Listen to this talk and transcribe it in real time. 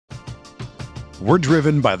We're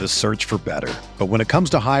driven by the search for better. But when it comes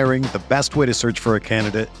to hiring, the best way to search for a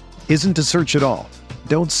candidate isn't to search at all.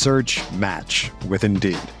 Don't search, match with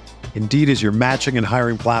Indeed. Indeed is your matching and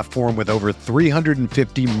hiring platform with over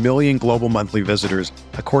 350 million global monthly visitors,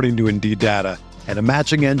 according to Indeed data, and a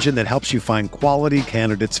matching engine that helps you find quality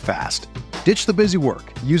candidates fast. Ditch the busy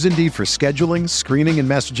work. Use Indeed for scheduling, screening, and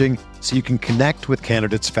messaging so you can connect with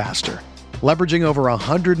candidates faster. Leveraging over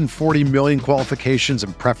 140 million qualifications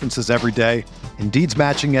and preferences every day, Indeed's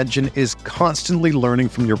matching engine is constantly learning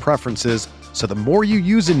from your preferences, so the more you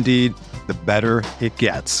use Indeed, the better it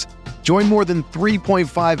gets. Join more than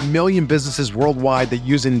 3.5 million businesses worldwide that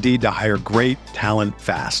use Indeed to hire great talent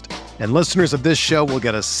fast. And listeners of this show will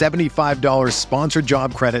get a $75 sponsored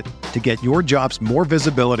job credit to get your jobs more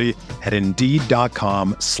visibility at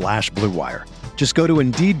Indeed.com/Blue Wire. Just go to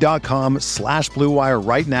Indeed.com/Blue Wire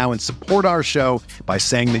right now and support our show by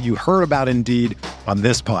saying that you heard about Indeed on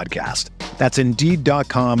this podcast. That's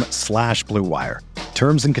Indeed.com/Blue Wire.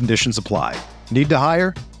 Terms and conditions apply. Need to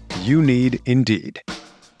hire? You need Indeed.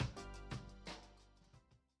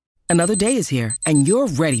 Another day is here, and you're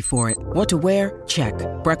ready for it. What to wear? Check.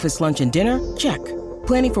 Breakfast, lunch, and dinner? Check.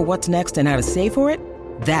 Planning for what's next and how to save for it?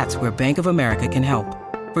 That's where Bank of America can help.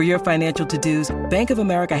 For your financial to-dos, Bank of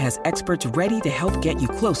America has experts ready to help get you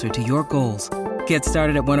closer to your goals. Get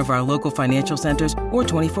started at one of our local financial centers or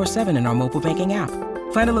 24/7 in our mobile banking app.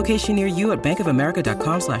 Find a location near you at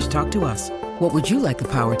bankofamerica.com/talktous. What would you like the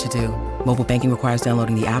power to do? Mobile banking requires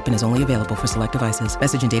downloading the app and is only available for select devices.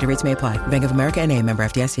 Message and data rates may apply. Bank of America N.A., member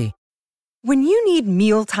FDIC. When you need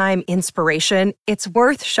mealtime inspiration, it's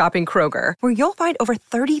worth shopping Kroger, where you'll find over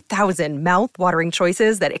 30,000 mouth-watering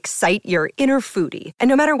choices that excite your inner foodie. And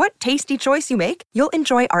no matter what tasty choice you make, you'll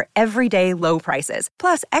enjoy our everyday low prices,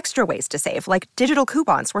 plus extra ways to save, like digital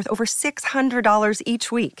coupons worth over $600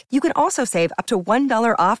 each week. You can also save up to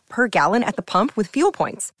 $1 off per gallon at the pump with fuel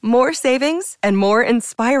points. More savings and more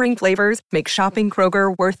inspiring flavors make shopping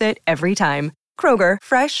Kroger worth it every time. Kroger,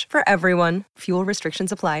 fresh for everyone. Fuel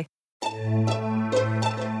restrictions apply.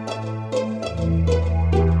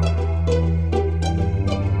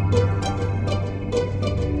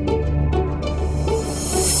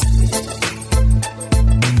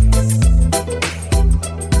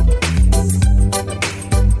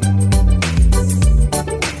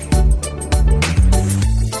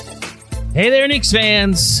 Hey there, Knicks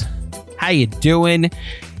fans. How you doing?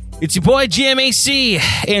 It's your boy GMAC,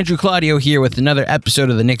 Andrew Claudio here with another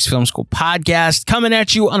episode of the Knicks Film School podcast, coming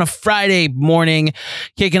at you on a Friday morning,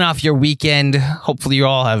 kicking off your weekend. Hopefully you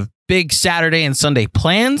all have big Saturday and Sunday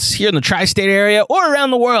plans here in the tri-state area or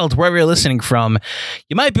around the world, wherever you're listening from.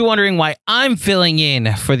 You might be wondering why I'm filling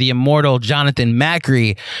in for the immortal Jonathan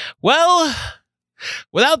Macri. Well,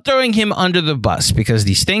 without throwing him under the bus, because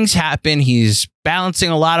these things happen. He's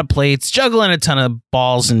balancing a lot of plates, juggling a ton of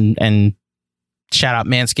balls, and shout out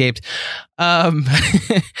Manscaped.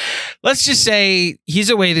 Let's just say he's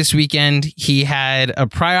away this weekend. He had a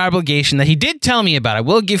prior obligation that he did tell me about. I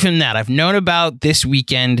will give him that. I've known about this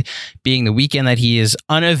weekend being the weekend that he is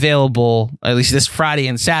unavailable, at least this Friday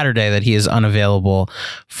and Saturday, that he is unavailable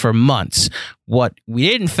for months. What we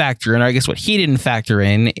didn't factor in, or I guess what he didn't factor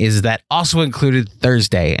in, is that also included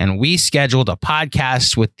Thursday. And we scheduled a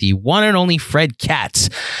podcast with the one and only Fred Katz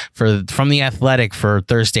from The Athletic for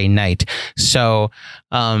Thursday night. So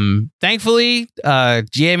thankfully,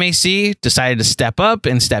 GMAC decided to step up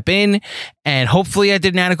and step in. And hopefully I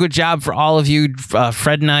did an adequate job for all of you.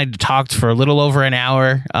 Fred and I talked for a little over an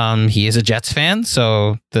hour. He is a Jets fan,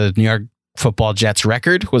 so the New York Football Jets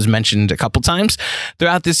record was mentioned a couple times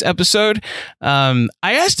throughout this episode. I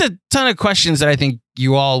asked a ton of questions that I think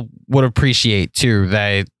you all would appreciate too,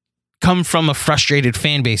 that come from a frustrated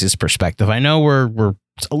fan base's perspective. I know we're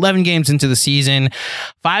 11 games into the season.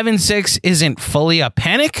 5-6 isn't fully a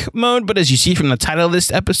panic mode, but as you see from the title of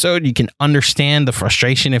this episode, you can understand the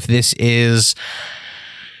frustration if this is,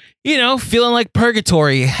 you know, feeling like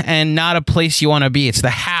purgatory and not a place you want to be. It's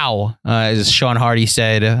the how, as Sean Hardy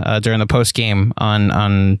said during the post game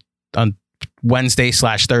on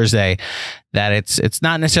Wednesday/Thursday, that it's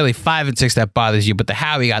not necessarily 5-6 that bothers you, but the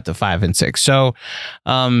how he got to 5-6. So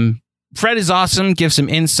Fred is awesome, gives some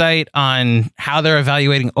insight on how they're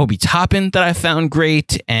evaluating Obi Toppin that I found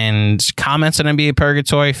great, and comments on NBA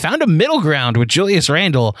Purgatory. Found a middle ground with Julius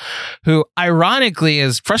Randle, who ironically,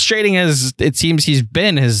 as frustrating as it seems he's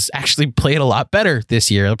been, has actually played a lot better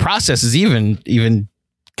this year. The process is even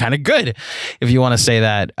kind of good, if you want to say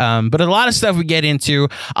that. But a lot of stuff we get into.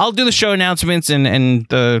 I'll do the show announcements and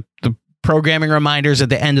the programming reminders at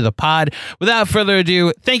the end of the pod. Without further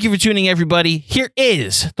ado, thank you for tuning in, everybody. Here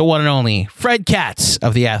is the one and only Fred Katz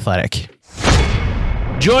of The Athletic.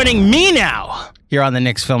 Joining me now here on the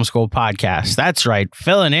Knicks Film School podcast. That's right,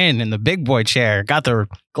 filling in the big boy chair, got the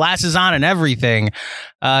glasses on and everything.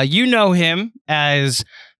 You know him as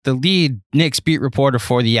the lead Knicks beat reporter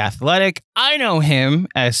for The Athletic. I know him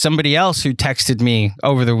as somebody else who texted me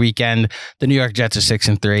over the weekend, the New York Jets are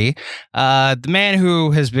 6-3. The man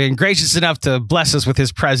who has been gracious enough to bless us with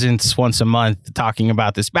his presence once a month, talking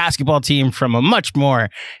about this basketball team from a much more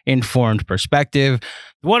informed perspective.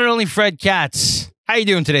 The one and only Fred Katz. How you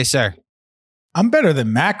doing today, sir? I'm better than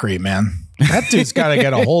Macri, man. That dude's got to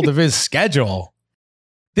get a hold of his schedule.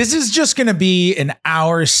 This is just going to be an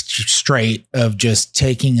hour straight of just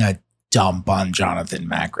taking a dump on Jonathan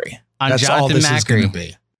Macri. That's all this is going to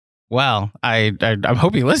be. Well, I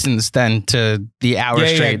hope he listens then to the hour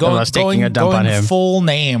straight of us taking a dump on him. Full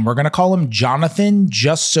name. We're going to call him Jonathan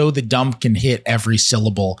just so the dump can hit every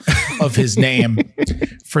syllable of his name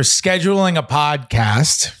for scheduling a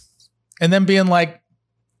podcast and then being like,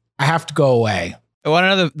 I have to go away.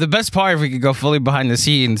 The best part, if we could go fully behind the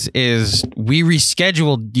scenes, is we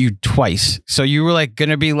rescheduled you twice. So you were like going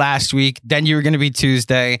to be last week, then you were going to be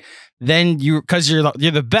Tuesday, then because you're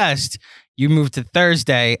the best, you moved to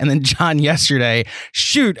Thursday, and then John yesterday,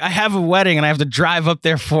 shoot, I have a wedding and I have to drive up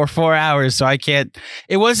there for 4 hours, so I can't.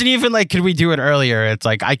 It wasn't even like, could we do it earlier? It's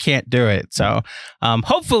like, I can't do it. So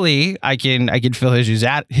hopefully I can fill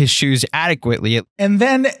his shoes adequately. And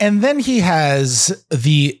then he has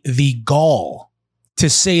the gall to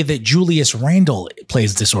say that Julius Randle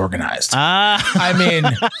plays disorganized. I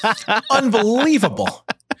mean, unbelievable.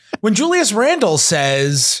 When Julius Randle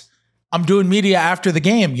says, I'm doing media after the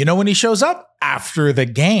game, you know when he shows up? After the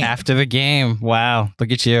game. After the game. Wow.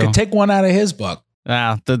 Look at you. Could take one out of his book.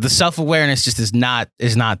 Wow. The self-awareness just is not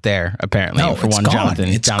there, apparently, for one gone. Jonathan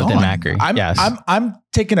Macri. I'm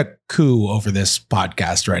taking a coup over this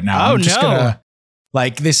podcast right now. I'm just gonna,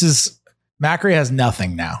 Macri has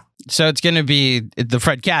nothing now. So it's going to be the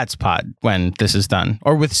Fred Katz pod when this is done,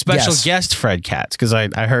 or with special guest Fred Katz, because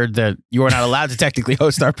I heard that you are not allowed to technically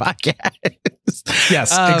host our podcast.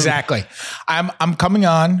 Yes, exactly. I'm coming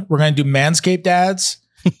on. We're going to do Manscaped ads,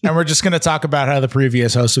 and we're just going to talk about how the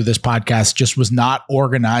previous host of this podcast just was not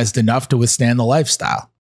organized enough to withstand the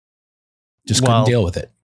lifestyle. Just couldn't deal with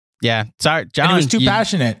it. Yeah, sorry, John. And he was too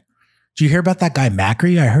passionate. Did you hear about that guy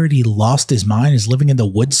Macri? I heard he lost his mind. He's living in the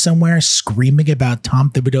woods somewhere, screaming about Tom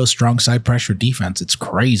Thibodeau's strong side pressure defense. It's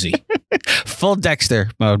crazy. Full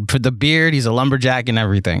Dexter mode. For the beard, he's a lumberjack and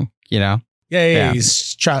everything, you know? Yeah.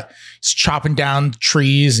 He's chopping down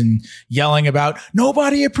trees and yelling about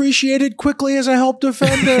nobody appreciated quickly as a help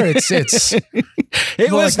defender.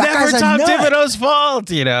 It was never Tom Thibodeau's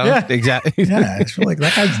fault, you know? Yeah. Exactly. Yeah, it's like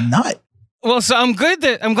that guy's nut. Well, so I'm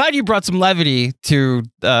glad you brought some levity to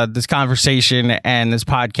this conversation and this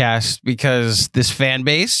podcast, because this fan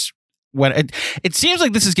base, it seems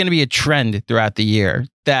like this is going to be a trend throughout the year,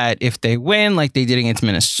 that if they win like they did against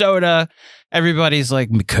Minnesota, everybody's like,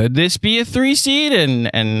 could this be a 3 seed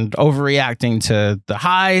and overreacting to the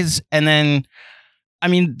highs? And then, I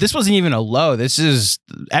mean, this wasn't even a low. This is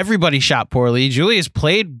everybody shot poorly. Julius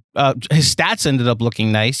played. His stats ended up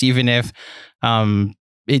looking nice, even if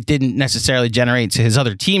it didn't necessarily generate to his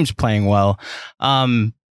other teams playing well.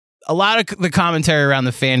 A lot of the commentary around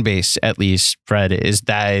the fan base, at least, Fred, is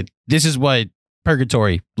that this is what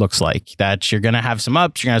purgatory looks like, that you're going to have some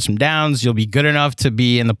ups, you're going to have some downs. You'll be good enough to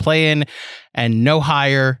be in the play-in and no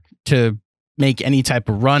higher to make any type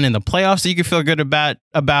of run in the playoffs that you can feel good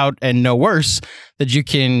about, and no worse, that you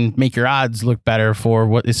can make your odds look better for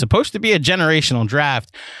what is supposed to be a generational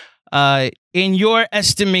draft. In your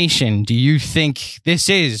estimation, do you think this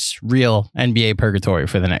is real NBA purgatory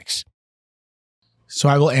for the Knicks? So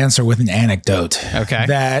I will answer with an anecdote. Okay.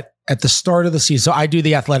 That at the start of the season, so I do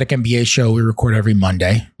the Athletic NBA show. We record every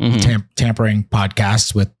Monday, tampering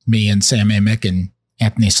podcasts with me and Sam Amick and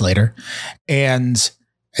Anthony Slater. And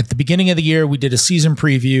at the beginning of the year, we did a season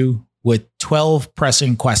preview with 12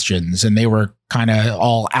 pressing questions, and they were kind of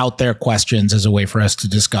all out there questions as a way for us to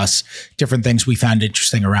discuss different things we found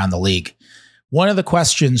interesting around the league. One of the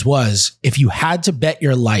questions was, if you had to bet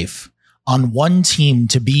your life on one team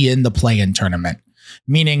to be in the play-in tournament,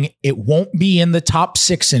 meaning it won't be in the top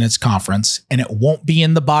 6 in its conference and it won't be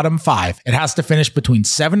in the bottom 5, it has to finish between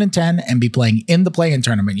 7 and 10 and be playing in the play-in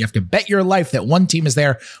tournament. You have to bet your life that one team is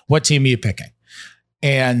there. What team are you picking?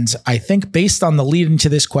 And I think based on the lead into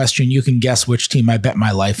this question, you can guess which team I bet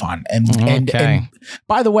my life on. And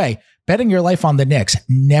by the way, betting your life on the Knicks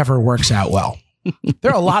never works out well. There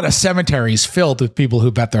are a lot of cemeteries filled with people who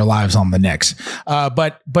bet their lives on the Knicks.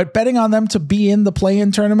 But betting on them to be in the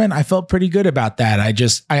play-in tournament, I felt pretty good about that.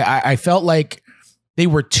 I felt like they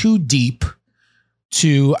were too deep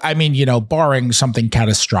to, I mean, you know, barring something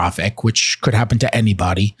catastrophic, which could happen to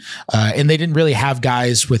anybody. And they didn't really have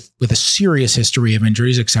guys with a serious history of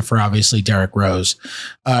injuries, except for obviously Derrick Rose.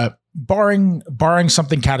 Barring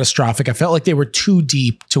something catastrophic, I felt like they were too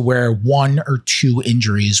deep to where 1 or 2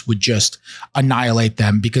 injuries would just annihilate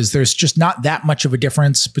them, because there's just not that much of a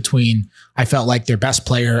difference between, I felt like, their best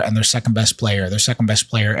player and their second best player, their second best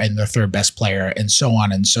player and their third best player, and so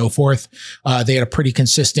on and so forth. They had a pretty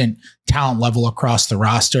consistent talent level across the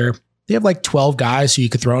roster. They have like 12 guys who you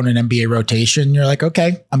could throw in an NBA rotation. You're like,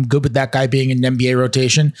 okay, I'm good with that guy being in an NBA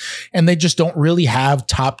rotation. And they just don't really have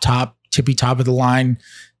tippy top of the line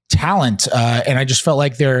talent. And I just felt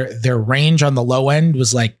like their range on the low end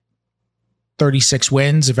was like 36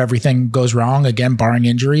 wins if everything goes wrong, again, barring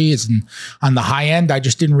injuries. And on the high end, I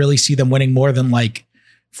just didn't really see them winning more than like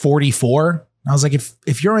 44. I was like,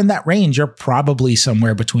 if you're in that range, you're probably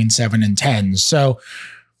somewhere between 7 and 10. So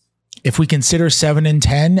if we consider 7 and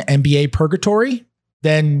 10 NBA purgatory,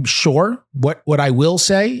 then sure. What I will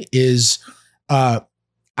say is, I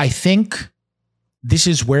think this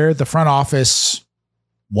is where the front office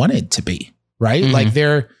wanted to be, right? Mm-hmm. Like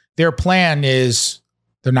their plan is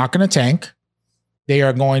they're not going to tank. They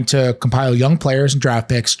are going to compile young players and draft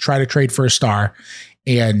picks, try to trade for a star,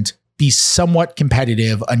 and be somewhat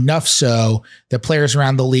competitive enough so that players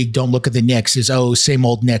around the league don't look at the Knicks as, oh, same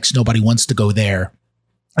old Knicks, nobody wants to go there.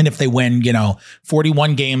 And if they win,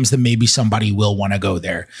 41 games, then maybe somebody will want to go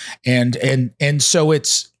there. And so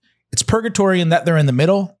it's purgatory in that they're in the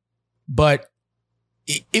middle, but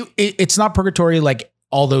it's not purgatory like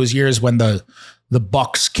all those years when the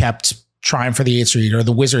Bucks kept trying for the 8th seed, or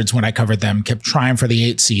the Wizards, when I covered them, kept trying for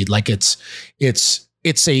the 8th seed. Like it's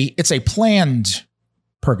a planned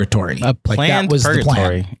purgatory. A planned like that was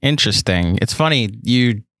purgatory. The plan. Interesting. It's funny.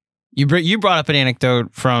 You brought up an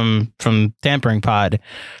anecdote from Tampering Pod.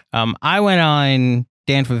 I went on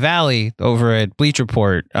Dan Favale over at Bleach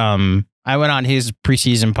Report. I went on his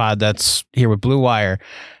preseason pod that's here with Blue Wire,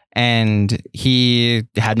 and he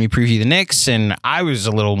had me preview the Knicks, and I was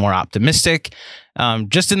a little more optimistic,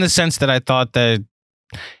 just in the sense that I thought that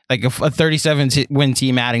like a 37-win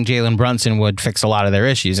team adding Jalen Brunson would fix a lot of their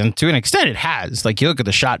issues. And to an extent, it has. Like, you look at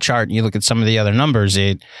the shot chart and you look at some of the other numbers,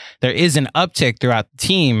 there is an uptick throughout the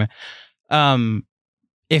team.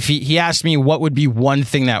 If he asked me what would be one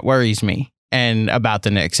thing that worries me and about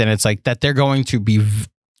the Knicks, and it's like that they're going to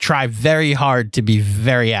try very hard to be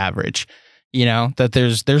very average. That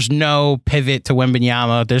there's no pivot to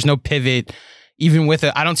Wembanyama. There's no pivot. Even with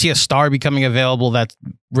I don't see a star becoming available that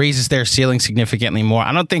raises their ceiling significantly more.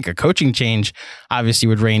 I don't think a coaching change obviously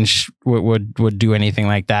would do anything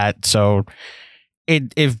like that. So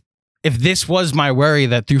if this was my worry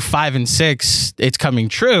that through 5 and 6 it's coming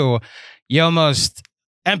true, you almost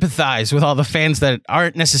empathize with all the fans that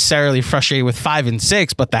aren't necessarily frustrated with 5 and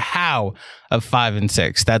 6, but the how of 5 and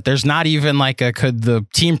 6. That there's not even like could the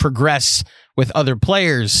team progress with other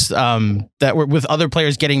players with other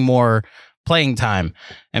players getting more playing time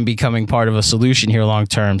and becoming part of a solution here long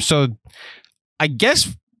term. So I guess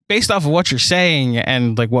based off of what you're saying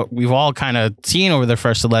and like what we've all kind of seen over the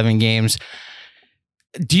first 11 games,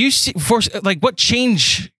 do you see what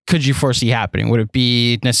change could you foresee happening? Would it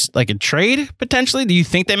be like a trade potentially? Do you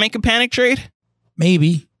think they make a panic trade?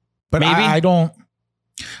 Maybe, but maybe? I don't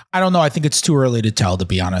know. I think it's too early to tell, to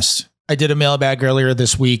be honest. I did a mailbag earlier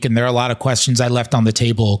this week, and there are a lot of questions I left on the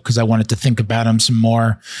table because I wanted to think about them some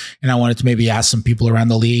more. And I wanted to maybe ask some people around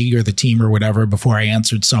the league or the team or whatever before I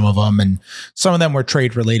answered some of them. And some of them were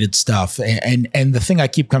trade related stuff. And the thing I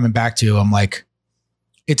keep coming back to, I'm like,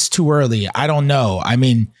 it's too early. I don't know. I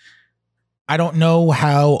mean, I don't know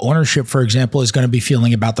how ownership, for example, is going to be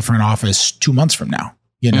feeling about the front office 2 months from now,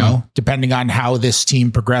 depending on how this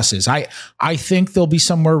team progresses. I think they'll be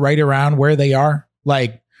somewhere right around where they are.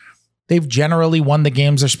 Like, they've generally won the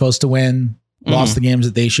games they're supposed to win, lost the games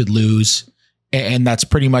that they should lose. And that's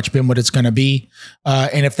pretty much been what it's going to be.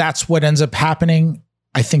 And if that's what ends up happening,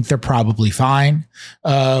 I think they're probably fine.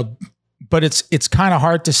 But it's kind of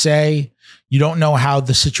hard to say. You don't know how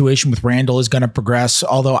the situation with Randall is going to progress.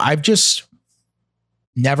 Although I've just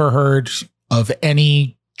never heard of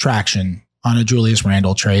any traction on a Julius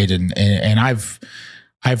Randle trade. And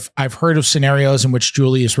I've heard of scenarios in which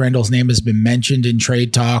Julius Randle's name has been mentioned in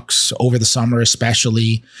trade talks over the summer,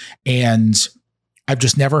 especially. And I've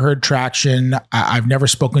just never heard traction. I've never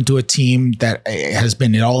spoken to a team that has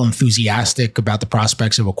been at all enthusiastic about the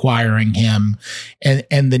prospects of acquiring him.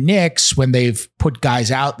 And the Knicks, when they've put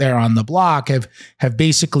guys out there on the block, have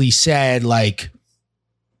basically said, like,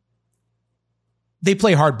 they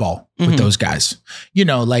play hardball with those guys.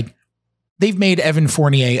 Like, they've made Evan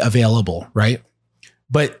Fournier available, right?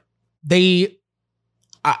 But they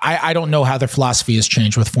I don't know how their philosophy has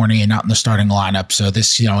changed with Fournier not in the starting lineup. So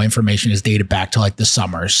this, information is dated back to like the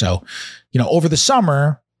summer. So, over the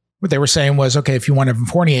summer, what they were saying was, okay, if you want Evan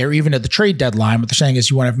Fournier, or even at the trade deadline, what they're saying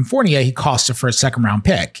is you want Evan Fournier, he costs it for a second round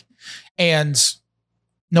pick. And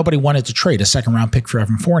nobody wanted to trade a second round pick for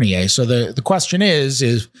Evan Fournier. So the question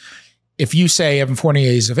is if you say Evan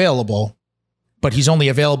Fournier is available, but he's only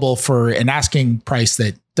available for an asking price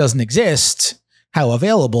that doesn't exist, how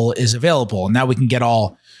available is available? And now we can get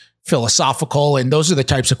all philosophical. And those are the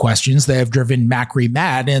types of questions that have driven Macri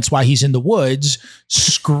mad. And it's why he's in the woods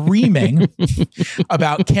screaming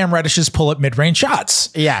about Cam Reddish's pull-up mid-range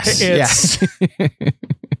shots. Yes.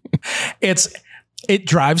 It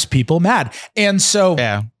drives people mad. And so,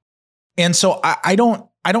 I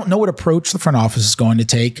don't know what approach the front office is going to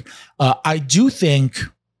take. I do think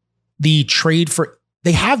the trade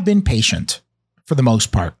they have been patient for the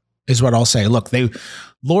most part, is what I'll say. Look,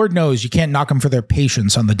 Lord knows you can't knock them for their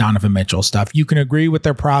patience on the Donovan Mitchell stuff. You can agree with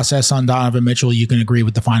their process on Donovan Mitchell. You can agree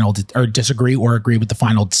with the final or disagree or agree with the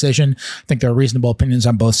final decision. I think there are reasonable opinions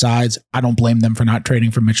on both sides. I don't blame them for not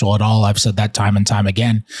trading for Mitchell at all. I've said that time and time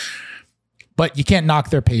again. But you can't knock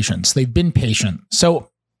their patience. They've been patient.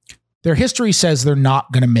 So their history says they're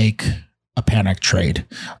not going to make a panic trade.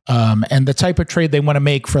 And the type of trade they want to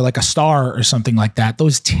make for like a star or something like that,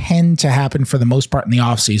 those tend to happen for the most part in the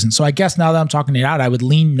offseason. So I guess now that I'm talking it out, I would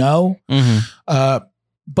lean no.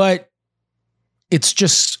 But it's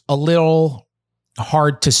just a little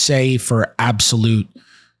hard to say for absolute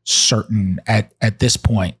certain at this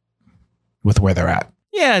point with where they're at.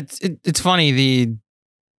 Yeah, it's funny.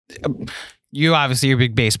 You obviously are a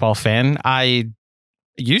big baseball fan. I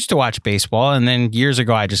used to watch baseball, and then years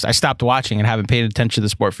ago I stopped watching and haven't paid attention to the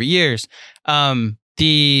sport for years. What's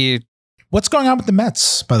going on with the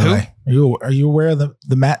Mets, by the way? Are you aware of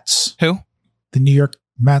the Mets? Who? The New York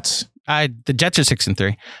Mets. The Jets are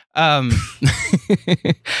 6-3.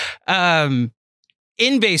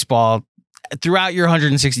 In baseball, throughout your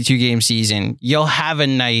 162 game season, you'll have a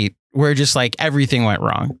night where just like everything went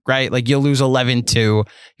wrong, right? Like you'll lose 11-2.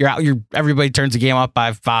 You're out. Everybody turns the game up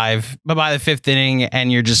by 5, but by the 5th inning, and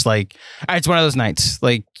you're just like, all right, it's one of those nights.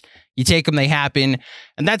 Like you take them, they happen,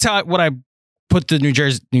 and that's what I put the New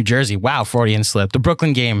Jersey. Wow, Freudian slip. The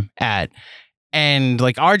Brooklyn game at, and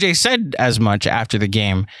like RJ said as much after the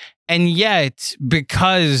game. And yet,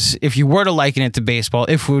 because if you were to liken it to baseball,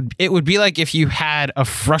 it would be like if you had a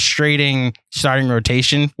frustrating starting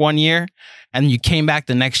rotation one year and you came back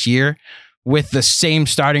the next year with the same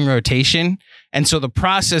starting rotation. And so the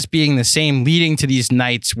process being the same, leading to these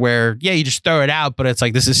nights where, you just throw it out, but it's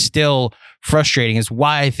like, this is still frustrating, is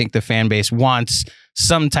why I think the fan base wants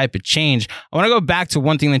some type of change. I want to go back to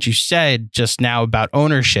one thing that you said just now about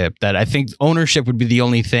ownership, that I think ownership would be the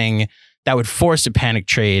only thing that would force a panic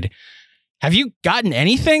trade. Have you gotten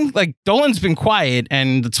anything? Like Dolan's been quiet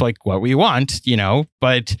and it's like what we want,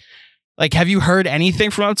 but like, have you heard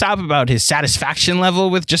anything from up top about his satisfaction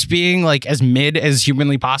level with just being like as mid as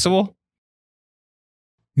humanly possible?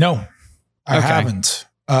 No, I haven't,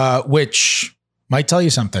 which might tell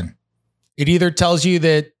you something. It either tells you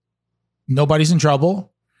that nobody's in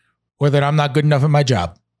trouble or that I'm not good enough at my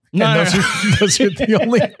job. Those are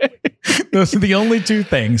the only two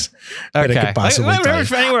things that it could possibly tell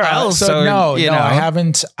you. Anywhere else.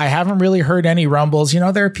 I haven't really heard any rumbles.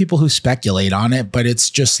 There are people who speculate on it, but it's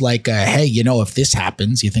just like, hey, if this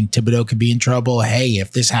happens, you think Thibodeau could be in trouble. Hey,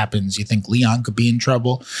 if this happens, you think Leon could be in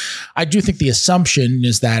trouble. I do think the assumption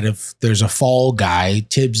is that if there's a fall guy,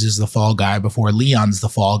 Tibbs is the fall guy before Leon's the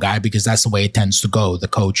fall guy, because that's the way it tends to go, the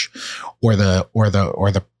coach or the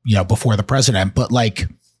before the president. But like,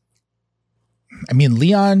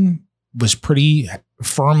 Leon was pretty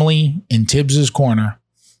firmly in Tibbs's corner.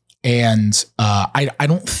 And I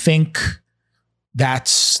don't think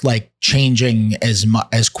that's like changing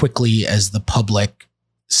as quickly as the public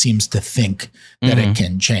seems to think that it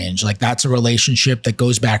can change. Like that's a relationship that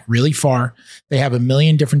goes back really far. They have a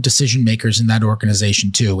million different decision makers in that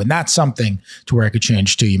organization too. And that's something to where it could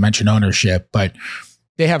change too. You mentioned ownership, but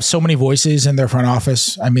they have so many voices in their front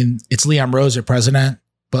office. It's Leon Rose at president,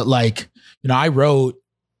 but like, I wrote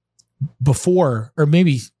before, or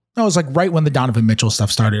maybe it was like right when the Donovan Mitchell stuff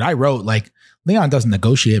started. I wrote like Leon doesn't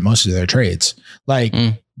negotiate most of their trades. Like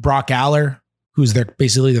Brock Aller, who's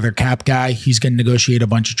basically their cap guy, he's going to negotiate a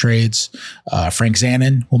bunch of trades. Frank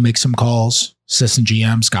Zanin will make some calls. Assistant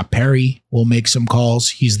GM Scott Perry will make some calls.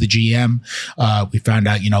 He's the GM. We found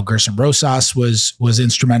out, Gerson Rosas was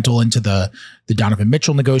instrumental into the Donovan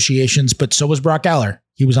Mitchell negotiations, but so was Brock Aller.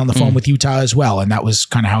 He was on the phone with Utah as well. And that was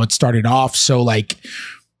kind of how it started off. So like,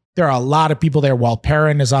 there are a lot of people there. Walt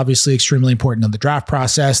Perrin is obviously extremely important in the draft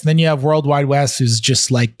process. And then you have World Wide West, who's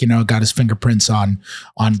just like, got his fingerprints on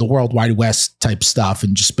the World Wide West type stuff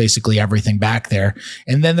and just basically everything back there.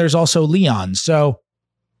 And then there's also Leon. So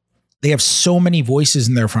they have so many voices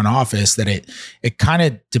in their front office that it kind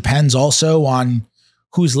of depends also on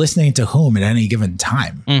who's listening to whom at any given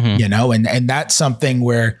time, and that's something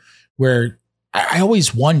where I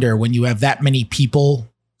always wonder when you have that many people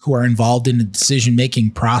who are involved in the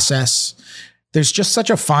decision-making process, there's just such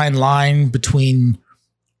a fine line between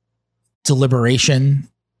deliberation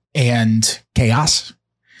and chaos.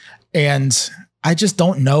 And I just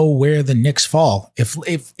don't know where the Knicks fall.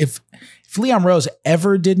 If Leon Rose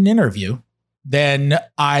ever did an interview, then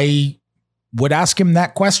I would ask him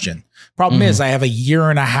that question. Problem is I have a year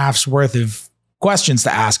and a half's worth of questions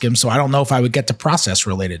to ask him, so I don't know if I would get to process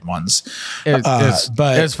related ones.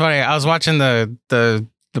 But it's funny. I was watching the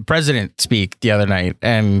president speak the other night,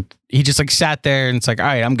 and he just like sat there and it's like, all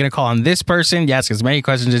right, I'm going to call on this person. You ask as many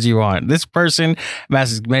questions as you want. This person,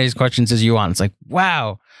 ask as many questions as you want. It's like,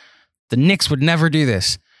 wow, the Knicks would never do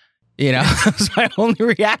this. That was my only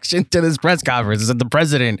reaction to this press conference, is that the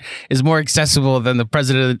president is more accessible than the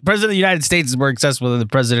president of the United States is more accessible than the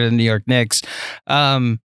president of the New York Knicks.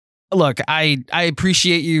 Look, I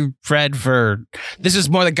appreciate you, Fred, for this is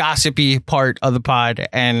more the gossipy part of the pod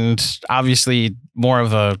and obviously more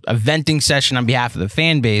of a venting session on behalf of the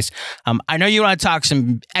fan base. I know you want to talk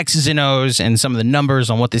some X's and O's and some of the numbers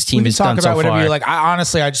on what this team has done so far. Whatever you like. I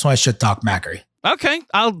just want to shit talk Macri. Okay,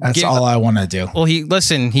 that's all I want to do. Well, he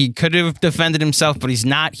could have defended himself, but he's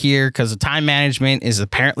not here because the time management is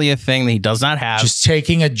apparently a thing that he does not have. Just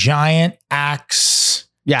taking a giant axe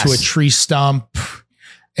to a tree stump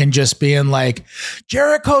and just being like,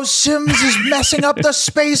 Jericho Sims is messing up the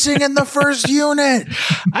spacing in the first unit.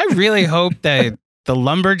 I really hope that the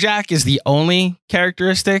lumberjack is the only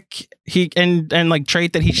characteristic and like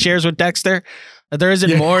trait that he shares with Dexter. There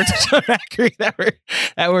isn't more to Sean Macri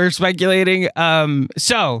that we're speculating.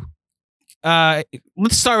 So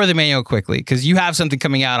let's start with Emmanuel quickly, because you have something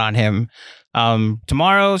coming out on him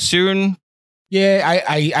tomorrow, soon. Yeah,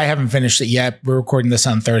 I haven't finished it yet. We're recording this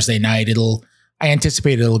on Thursday night. I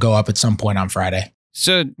anticipate it'll go up at some point on Friday.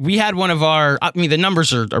 So we had one of the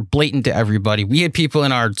numbers are blatant to everybody. We had people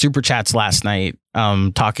in our super chats last night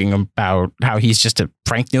talking about how he's just a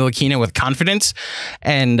Frank Ntilikina with confidence.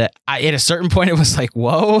 And at a certain point, it was like,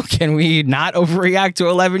 whoa, can we not overreact to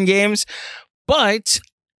 11 games? But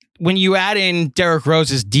when you add in Derrick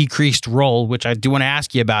Rose's decreased role, which I do want to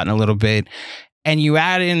ask you about in a little bit, and you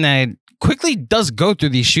add in that Quickly does go through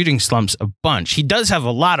these shooting slumps a bunch. He does have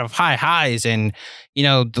a lot of high highs, and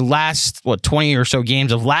the last 20 or so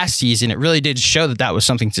games of last season, it really did show that was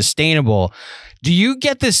something sustainable. Do you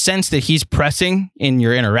get this sense that he's pressing in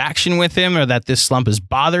your interaction with him, or that this slump has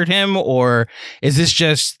bothered him, or is this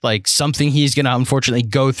just like something he's going to unfortunately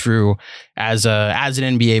go through as an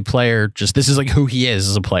NBA player? Just this is like who he is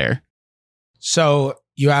as a player. So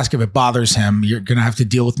you ask if it bothers him, you're going to have to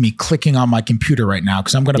deal with me clicking on my computer right now,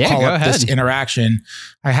 because I'm going to call up this interaction.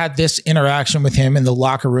 I had this interaction with him in the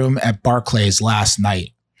locker room at Barclays last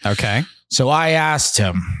night. Okay. So I asked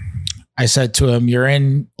him, I said to him, you're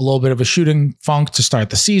in a little bit of a shooting funk to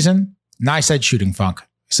start the season. And I said shooting funk. I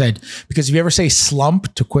said, because if you ever say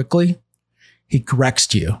slump to Quickly, he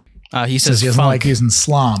corrects you. He says he doesn't like using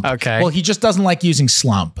slump. Okay. Well, he just doesn't like using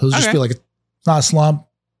slump. He'll just be like, it's not a slump.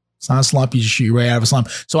 It's not a slump. You just shoot your way out of a slump.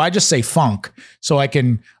 So I just say funk so I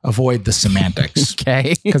can avoid the semantics.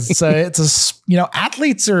 Okay. Because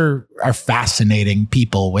athletes are fascinating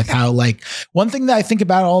people with how, like, one thing that I think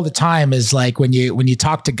about all the time is like when you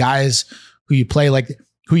talk to guys who you play, like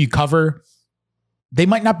who you cover, they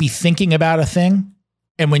might not be thinking about a thing.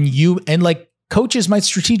 And coaches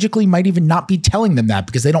might even not be telling them that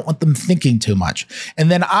because they don't want them thinking too much.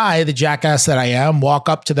 And then I, the jackass that I am, walk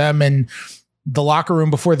up to them and the locker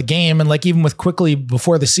room before the game, and like even with Quickly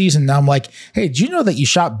before the season, I'm like, hey, do you know that you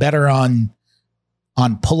shot better on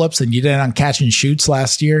pull-ups than you did on catch and shoots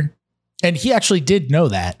last year? And he actually did know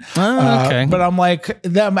that. Okay. But I'm like,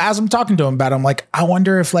 as I'm talking to him about it, I'm like, I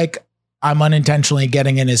wonder if like I'm unintentionally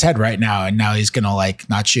getting in his head right now, and now he's gonna like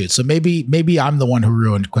not shoot. So maybe I'm the one who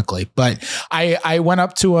ruined Quickly. But I went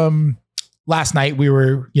up to him last night. We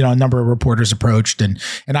were, a number of reporters approached, and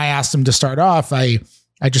I asked him to start off.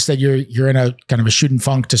 I just said, you're in a kind of a shooting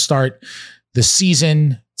funk to start the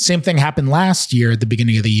season. Same thing happened last year at the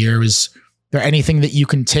beginning of the year. Is there anything that you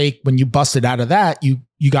can take when you busted out of that? You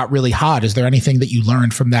got really hot. Is there anything that you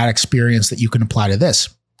learned from that experience that you can apply to this?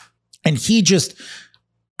 And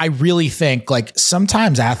I really think like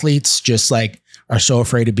sometimes athletes just like are so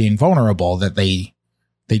afraid of being vulnerable that they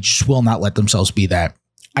just will not let themselves be that.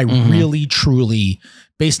 I really, truly,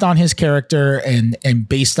 based on his character and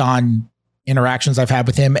based on interactions I've had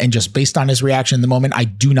with him and just based on his reaction in the moment, I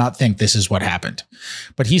do not think this is what happened.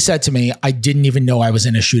 But he said to me, I didn't even know I was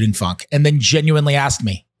in a shooting funk, and then genuinely asked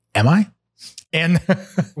me, am I? And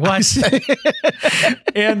what?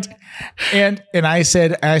 and I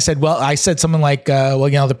said, well, I said something like, well,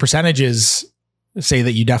 you know, the percentages say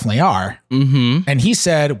that you definitely are. Mm-hmm. And he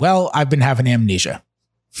said, well, I've been having amnesia.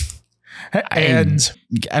 And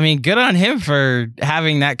I mean, good on him for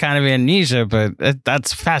having that kind of amnesia, but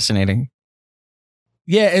that's fascinating.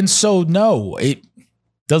 Yeah. And so, no, it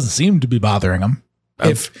doesn't seem to be bothering him.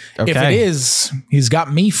 If it is, he's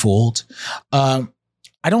got me fooled.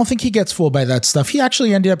 I don't think he gets fooled by that stuff. He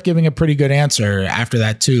actually ended up giving a pretty good answer after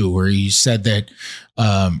that too, where he said that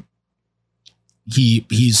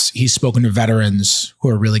he's spoken to veterans who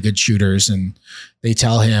are really good shooters, and they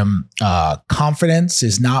tell him confidence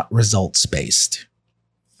is not results based.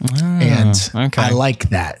 And I like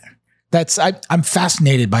that. I'm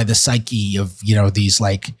fascinated by the psyche of, you know, these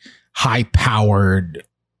like high powered,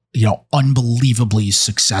 you know, unbelievably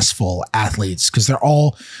successful athletes, because they're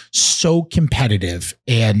all so competitive.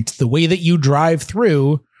 And the way that you drive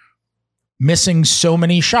through missing so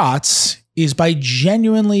many shots is by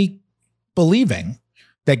genuinely believing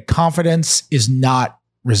that confidence is not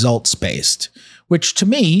results based, which to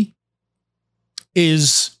me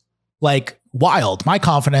is like wild. My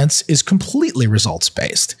confidence is completely results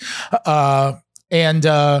based.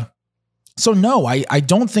 So no, I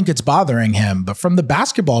don't think it's bothering him, but from the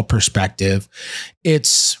basketball perspective,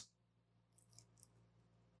 there's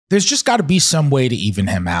just got to be some way to even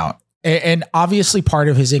him out. And obviously part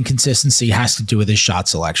of his inconsistency has to do with his shot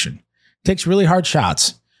selection. Takes really hard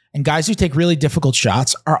shots, and guys who take really difficult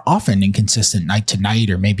shots are often inconsistent night to night,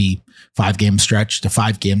 or maybe 5-game stretch to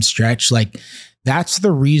 5-game stretch. Like, that's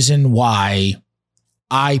the reason why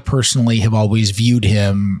I personally have always viewed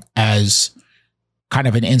him as kind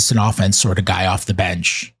of an instant offense sort of guy off the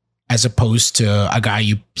bench, as opposed to a guy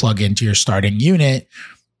you plug into your starting unit.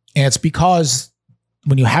 And it's because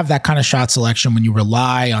when you have that kind of shot selection, when you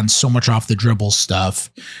rely on so much off the dribble stuff,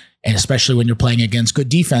 and especially when you're playing against good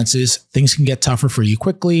defenses, things can get tougher for you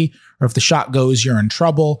quickly, or if the shot goes, you're in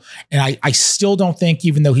trouble. And I still don't think,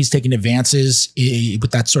 even though he's taking advances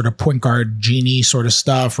with that sort of point guard genie sort of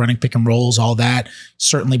stuff, running pick and rolls, all that,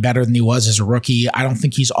 certainly better than he was as a rookie. I don't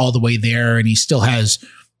think he's all the way there, and he still has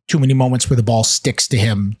too many moments where the ball sticks to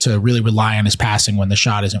him to really rely on his passing when the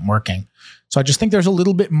shot isn't working. So I just think there's a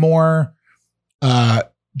little bit more,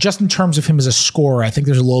 just in terms of him as a scorer, I think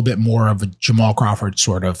there's a little bit more of a Jamal Crawford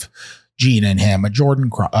sort of gene in him, a Jordan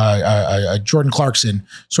Clarkson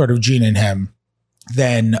sort of gene in him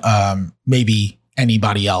than maybe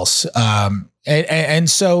anybody else. And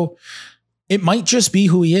so it might just be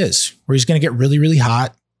who he is, where he's going to get really, really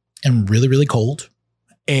hot and really, really cold.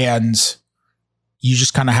 And you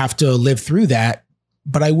just kind of have to live through that.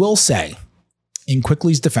 But I will say, in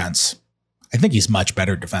Quickley's defense, I think he's much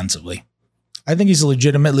better defensively. I think he's a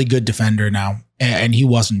legitimately good defender now, and he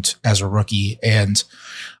wasn't as a rookie. And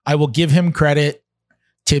I will give him credit.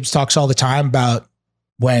 Tibbs talks all the time about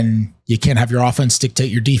when you can't have your offense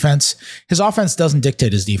dictate your defense. His offense doesn't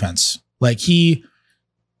dictate his defense. Like, he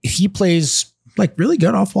plays like really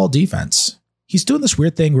good off-ball defense. He's doing this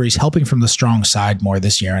weird thing where he's helping from the strong side more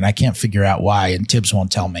this year, and I can't figure out why, and Tibbs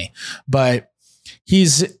won't tell me. But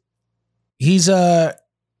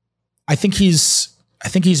I think he's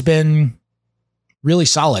been really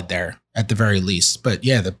solid there at the very least. But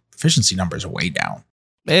yeah, the efficiency numbers are way down.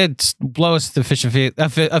 It's lowest effective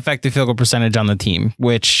field goal percentage on the team,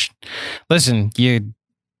 which, listen,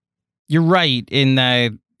 you're right in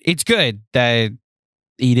that it's good that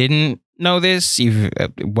he didn't know this,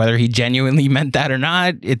 whether he genuinely meant that or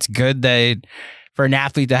not. It's good that for an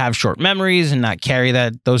athlete to have short memories and not carry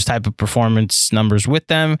those type of performance numbers with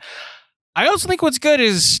them. I also think what's good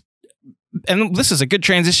is, and this is a good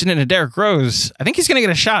transition into Derrick Rose, I think he's going to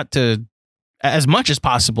get a shot to, as much as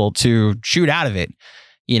possible, to shoot out of it.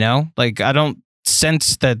 You know, like, I don't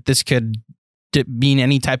sense that this could mean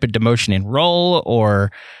any type of demotion in role or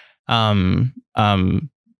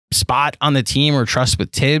spot on the team or trust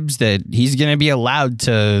with Tibbs, that he's going to be allowed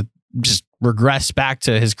to just regress back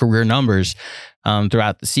to his career numbers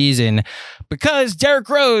throughout the season, because Derrick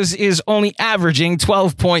Rose is only averaging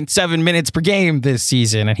 12.7 minutes per game this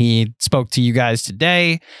season. And he spoke to you guys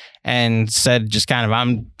today and said, just kind of,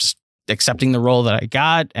 I'm accepting the role that I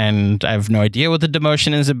got, and I have no idea what the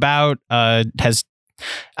demotion is about. I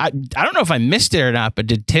don't know if I missed it or not, but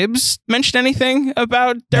did Tibbs mention anything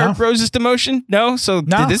about Derrick Rose's demotion? No. So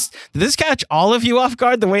no. Did this catch all of you off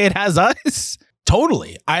guard the way it has us?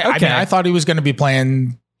 Totally. I mean, I thought he was going to be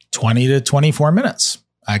playing 20 to 24 minutes.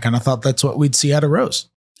 I kind of thought that's what we'd see out of Rose.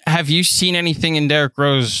 Have you seen anything in Derrick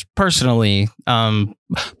Rose personally,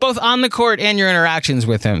 both on the court and your interactions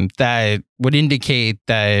with him, that would indicate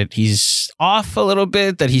that he's off a little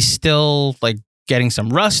bit, that he's still like getting some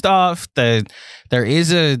rust off, that there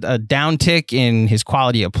is a downtick in his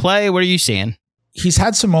quality of play? What are you seeing? He's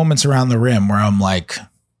had some moments around the rim where I'm like,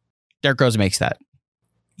 Derrick Rose makes that.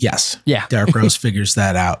 Yes. Yeah. Derrick Rose figures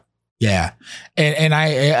that out. Yeah. And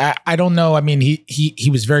I don't know. I mean, he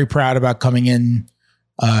was very proud about coming in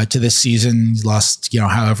to this season. He lost,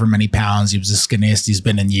 however many pounds. He was the skinniest he's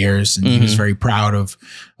been in years. And he was very proud of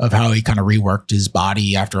how he kind of reworked his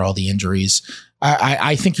body after all the injuries.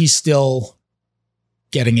 I think he's still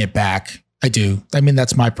getting it back. I do. I mean,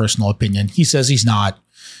 that's my personal opinion. He says he's not,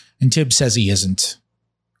 and Tibbs says he isn't.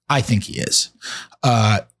 I think he is.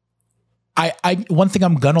 One thing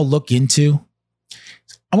I'm going to look into,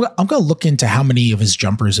 I'm going to look into how many of his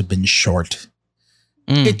jumpers have been short.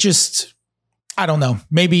 It just, I don't know.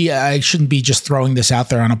 Maybe I shouldn't be just throwing this out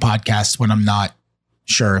there on a podcast when I'm not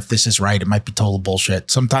sure if this is right. It might be total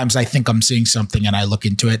bullshit. Sometimes I think I'm seeing something and I look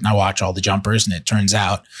into it and I watch all the jumpers and it turns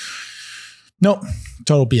out, nope,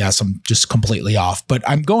 total BS. I'm just completely off. But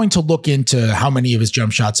I'm going to look into how many of his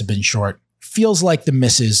jump shots have been short. Feels like the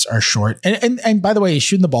misses are short. And by the way, he's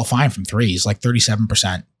shooting the ball fine from three. He's like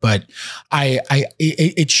 37%. But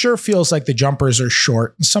it sure feels like the jumpers are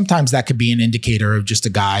short. Sometimes that could be an indicator of just a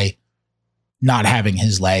guy not having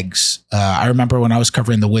his legs. I remember when I was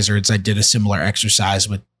covering the Wizards, I did a similar exercise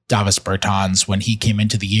with Davis Bertans when he came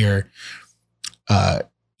into the year.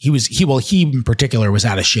 He in particular was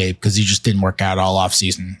out of shape because he just didn't work out all off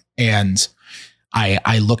season. And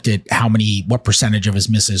I looked at what percentage of his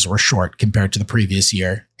misses were short compared to the previous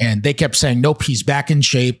year. And they kept saying, nope, he's back in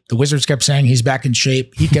shape. The Wizards kept saying he's back in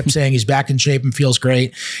shape. He kept saying he's back in shape and feels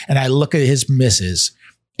great. And I look at his misses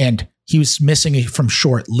and he was missing from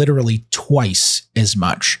short literally twice as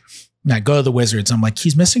much. And I go to the Wizards. I'm like,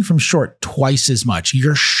 he's missing from short twice as much.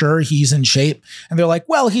 You're sure he's in shape? And they're like,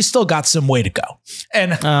 well, he's still got some way to go.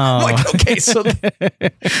 And I'm like, okay, so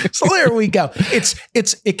there we go.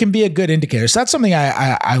 It can be a good indicator. So that's something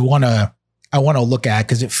I want to look at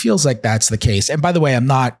because it feels like that's the case. And by the way, I'm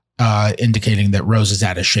not indicating that Rose is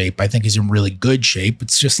out of shape. I think he's in really good shape.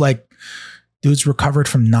 It's just like, dude's recovered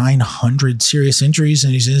from 900 serious injuries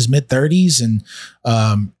and he's in his mid 30s. And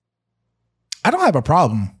I don't have a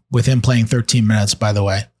problem with him playing 13 minutes, by the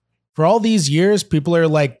way. For all these years, people are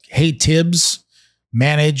like, hey, Tibbs,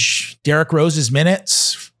 manage Derrick Rose's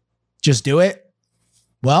minutes. Just do it.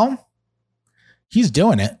 Well, he's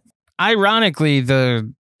doing it. Ironically,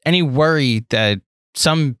 any worry that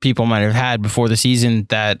some people might have had before the season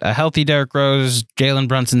that a healthy Derrick Rose, Jalen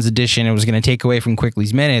Brunson's addition, it was going to take away from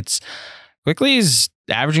Quickley's minutes. Quickley is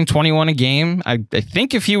averaging 21 a game. I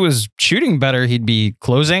think if he was shooting better, he'd be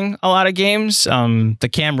closing a lot of games. The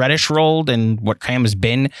Cam Reddish rolled and what Cam has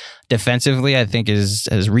been defensively, I think has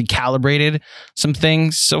recalibrated some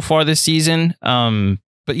things so far this season.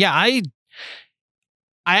 But yeah, I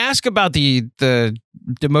ask about the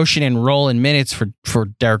demotion and role in minutes for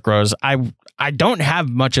Derrick Rose. I don't have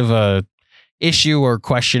much of a issue or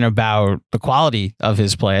question about the quality of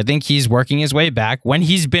his play. I think he's working his way back. When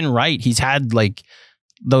he's been right, he's had like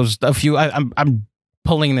a few. I'm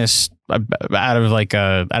pulling this out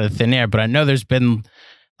of thin air, but I know there's been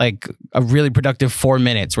like a really productive 4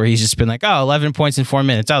 minutes where he's just been like, 11 points in 4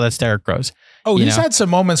 minutes. Oh, that's Derrick Rose. Oh, he's had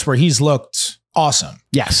some moments where he's looked awesome.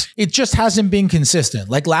 Yes. It just hasn't been consistent.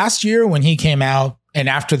 Like last year when he came out and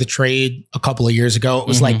after the trade a couple of years ago, it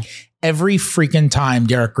was like every freaking time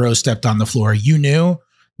Derrick Rose stepped on the floor, you knew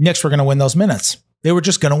Knicks were going to win those minutes. They were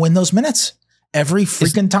just going to win those minutes. Every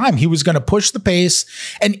freaking time he was going to push the pace.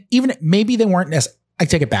 And even maybe they weren't, I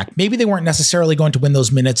take it back. Maybe they weren't necessarily going to win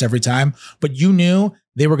those minutes every time, but you knew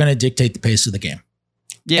they were going to dictate the pace of the game.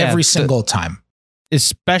 Yeah, every single time.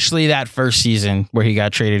 Especially that first season where he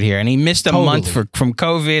got traded here and he missed a month from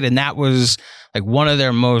COVID. And that was like one of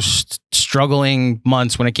their most struggling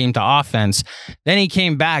months when it came to offense. Then he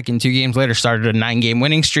came back and 2 games later started a 9-game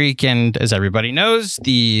winning streak. And as everybody knows,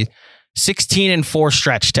 the 16-4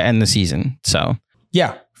 stretch to end the season. So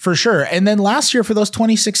yeah, for sure. And then last year for those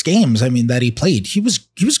 26 games, I mean, that he played, he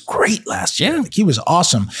was great last year. Yeah. Like, he was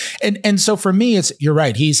awesome. And so for me, you're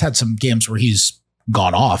right. He's had some games where he's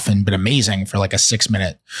gone off and been amazing for like a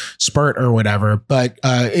 6-minute spurt or whatever. But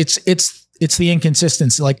it's the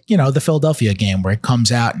inconsistency, like, the Philadelphia game where it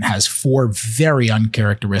comes out and has 4 very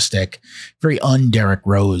uncharacteristic, very un-Derrick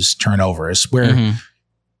Rose turnovers where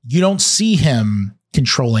you don't see him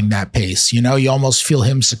controlling that pace. You almost feel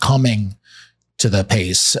him succumbing to the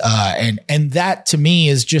pace. And that to me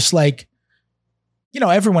is just like,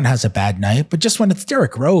 everyone has a bad night, but just when it's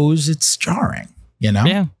Derrick Rose, it's jarring,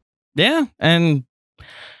 Yeah. Yeah. And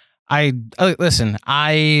I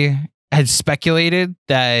had speculated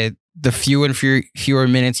that the fewer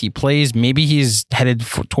minutes he plays, maybe he's headed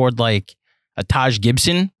toward like a Taj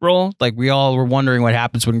Gibson role. Like we all were wondering what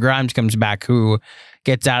happens when Grimes comes back, who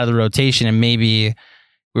gets out of the rotation, and maybe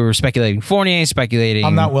we were speculating Fournier,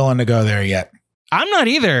 I'm not willing to go there yet. I'm not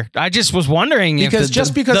either. I just was wondering because if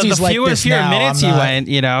just because he's like this now, minutes he went,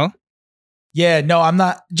 Yeah, no, I'm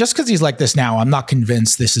not. Just because he's like this now, I'm not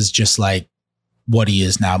convinced this is just like what he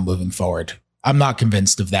is now moving forward. I'm not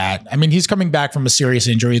convinced of that. I mean, he's coming back from a serious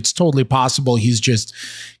injury. It's totally possible he's just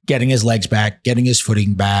getting his legs back, getting his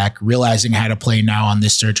footing back, realizing how to play now on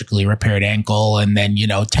this surgically repaired ankle. And then,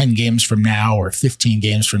 10 games from now or 15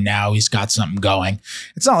 games from now, he's got something going.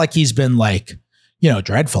 It's not like he's been like,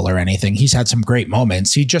 dreadful or anything. He's had some great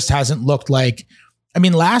moments. He just hasn't looked like,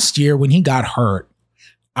 last year when he got hurt,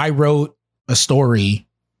 I wrote a story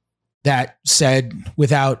that said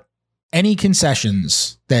without any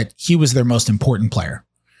concessions that he was their most important player.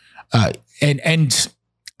 And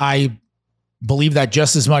I believe that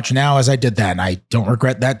just as much now as I did then. I don't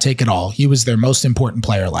regret that take at all. He was their most important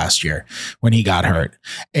player last year when he got hurt.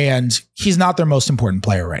 And he's not their most important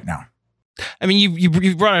player right now. I mean,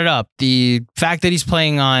 you brought it up. The fact that he's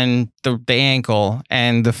playing on the ankle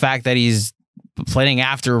and the fact that he's playing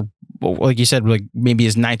after, like you said, like maybe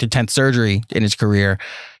his 9th or 10th surgery in his career.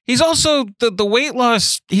 He's also the weight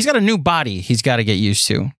loss. He's got a new body he's got to get used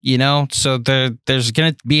to, so there's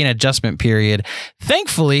going to be an adjustment period.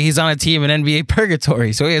 Thankfully, he's on a team in NBA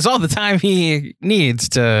purgatory, so he has all the time he needs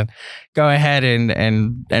to go ahead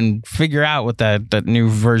and figure out what that new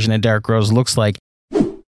version of Derrick Rose looks like.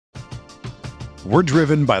 We're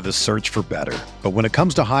driven by the search for better. But when it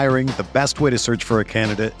comes to hiring, the best way to search for a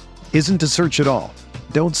candidate isn't to search at all.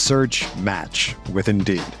 Don't search, match with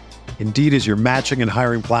Indeed. Indeed is your matching and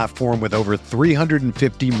hiring platform with over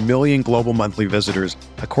 350 million global monthly visitors,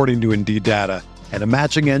 according to Indeed data, and a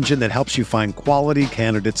matching engine that helps you find quality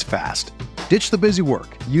candidates fast. Ditch the busy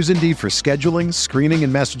work. Use Indeed for scheduling, screening,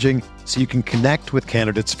 and messaging so you can connect with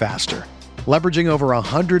candidates faster. Leveraging over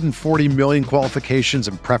 140 million qualifications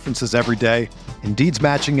and preferences every day, Indeed's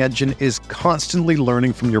matching engine is constantly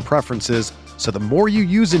learning from your preferences, so the more you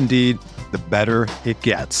use Indeed, the better it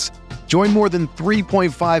gets. Join more than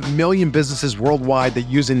 3.5 million businesses worldwide that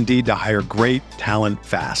use Indeed to hire great talent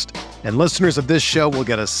fast. And listeners of this show will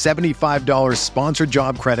get a $75 sponsored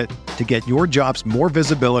job credit to get your jobs more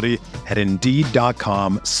visibility at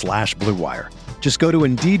Indeed.com/Blue Wire. Just go to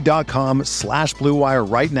Indeed.com/Blue Wire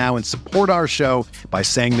right now and support our show by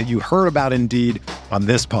saying that you heard about Indeed on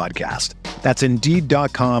this podcast. That's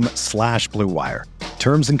Indeed.com/Blue Wire.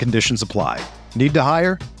 Terms and conditions apply. Need to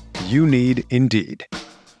hire? You need Indeed.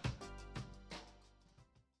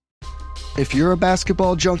 If you're a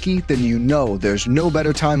basketball junkie, then you know there's no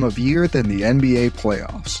better time of year than the NBA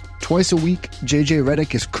playoffs. Twice a week, JJ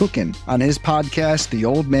Redick is cooking on his podcast, The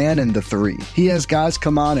Old Man and the Three. He has guys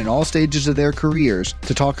come on in all stages of their careers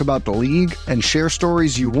to talk about the league and share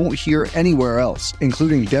stories you won't hear anywhere else,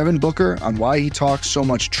 including Devin Booker on why he talks so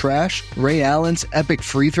much trash, Ray Allen's epic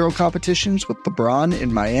free throw competitions with LeBron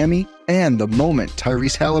in Miami, and the moment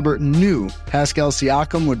Tyrese Halliburton knew Pascal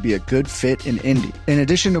Siakam would be a good fit in Indy. In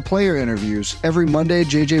addition to player interviews, every Monday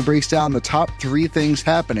JJ breaks down the top 3 things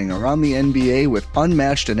happening around the NBA with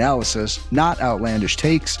unmatched analysis, not outlandish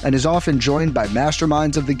takes, and is often joined by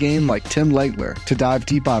masterminds of the game like Tim Legler to dive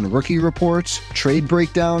deep on rookie reports, trade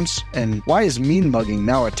breakdowns, and why is mean mugging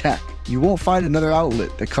now a tech? You won't find another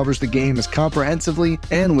outlet that covers the game as comprehensively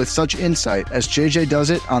and with such insight as JJ does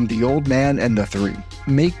it on The Old Man and the Three.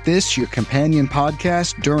 Make this your companion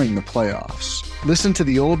podcast during the playoffs. Listen to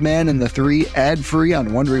The Old Man and the Three ad-free on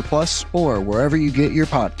Wondery Plus or wherever you get your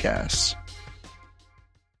podcasts.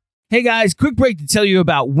 Hey guys, quick break to tell you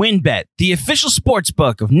about WynnBET, the official sports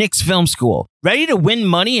book of Knicks Film School. Ready to win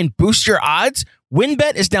money and boost your odds?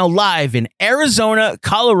 WynnBET is now live in Arizona,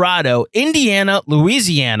 Colorado, Indiana,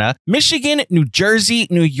 Louisiana, Michigan, New Jersey,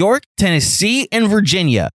 New York, Tennessee, and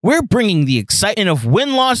Virginia. We're bringing the excitement of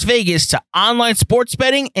Wynn Las Vegas to online sports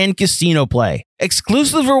betting and casino play.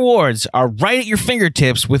 Exclusive rewards are right at your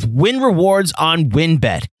fingertips with Wynn Rewards on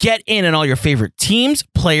WynnBET. Get in on all your favorite teams,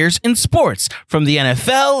 players, and sports from the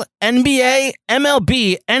NFL, NBA,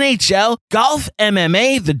 MLB, NHL, golf,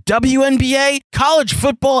 MMA, the WNBA, college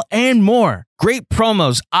football, and more. Great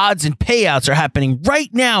promos, odds, and payouts are happening right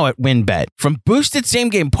now at WynnBET. From boosted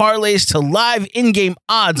same-game parlays to live in-game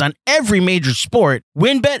odds on every major sport,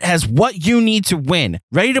 WynnBET has what you need to win.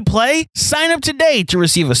 Ready to play? Sign up today to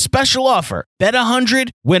receive a special offer. Bet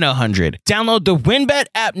 100, win 100. Download the WynnBET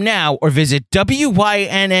app now or visit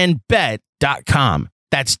WYNNBet.com.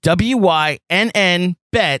 That's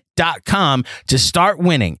WYNNBet.com to start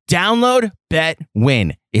winning. Download, bet,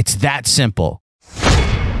 win. It's that simple.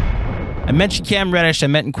 I mentioned Cam Reddish. I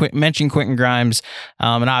mentioned Quentin Grimes,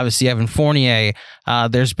 and obviously Evan Fournier.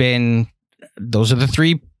 Those are the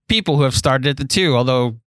three people who have started at the 2.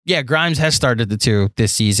 Although, yeah, Grimes has started at the 2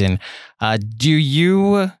 this season. Let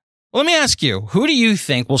me ask you, who do you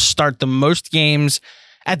think will start the most games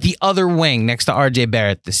at the other wing next to RJ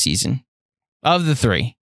Barrett this season of the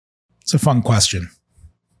 3? It's a fun question.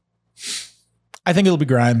 I think it'll be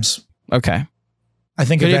Grimes. Okay. I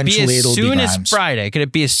think eventually it'll be Grimes. Could it be as soon as Friday? Could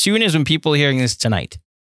it be as soon as when people are hearing this tonight?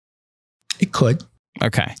 It could.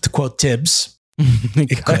 Okay. To quote Tibbs,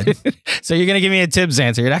 it could. So you're going to give me a Tibbs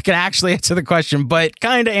answer. You're not going to actually answer the question, but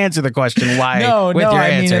kind of answer the question. Why? No.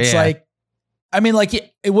 I mean, it's like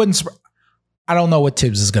it wouldn't. I don't know what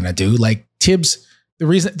Tibbs is going to do. Like Tibbs, the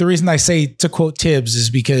reason I say to quote Tibbs is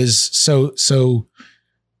because so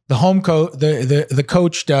the home coach, the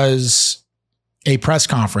coach does a press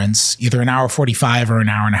conference, either an hour 45 or an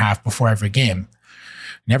hour and a half before every game.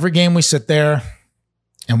 And every game we sit there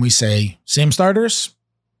and we say, same starters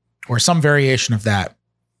or some variation of that.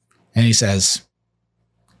 And he says,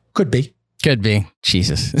 could be. Could be.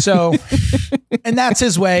 Jesus. So, and that's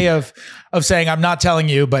his way of saying, I'm not telling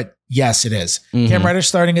you, but yes, it is. Mm-hmm. Cam Reddish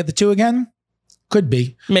starting at the 2 again? Could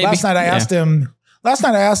be. Maybe. Last night I asked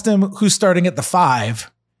him who's starting at the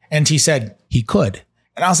 5, and he said he could.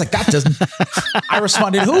 And I was like, that doesn't, I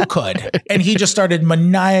responded, who could? And he just started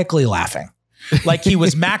maniacally laughing like he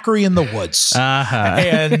was Macri in the woods.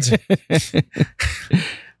 And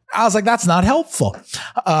I was like, that's not helpful.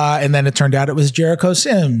 And then it turned out it was Jericho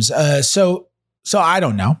Sims. So I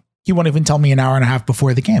don't know. He won't even tell me an hour and a half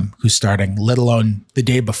before the game who's starting, let alone the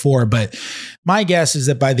day before. But my guess is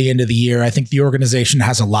that by the end of the year, I think the organization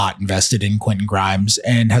has a lot invested in Quentin Grimes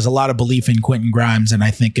and has a lot of belief in Quentin Grimes. And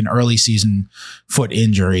I think an early season foot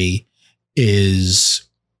injury is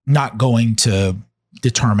not going to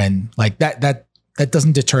determine like that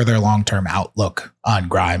doesn't deter their long-term outlook on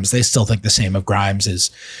Grimes. They still think the same of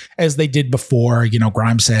Grimes as they did before. You know,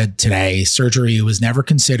 Grimes said today surgery was never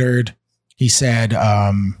considered. He said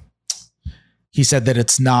that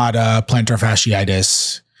it's not plantar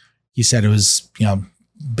fasciitis. He said it was,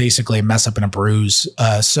 basically a mess up and a bruise.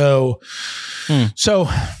 So,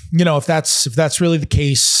 if that's really the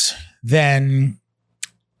case, then,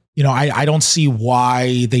 I don't see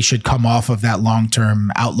why they should come off of that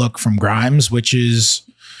long-term outlook from Grimes, which is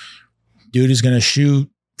dude is going to shoot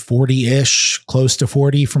 40-ish, close to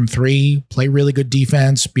 40 from 3, play really good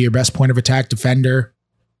defense, be your best point of attack defender.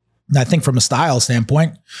 And I think from a style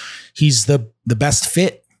standpoint, he's the best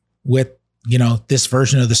fit with, this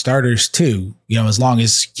version of the starters too, as long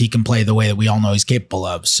as he can play the way that we all know he's capable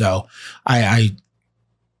of. So I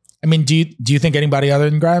mean, do you think anybody other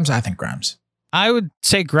than Grimes? I think Grimes. I would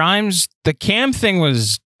say Grimes. The Cam thing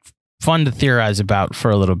was fun to theorize about for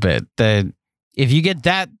a little bit. That if you get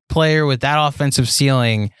that player with that offensive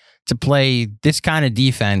ceiling to play this kind of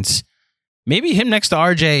defense, maybe him next to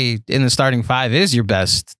RJ in the starting 5 is your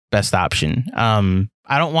best option.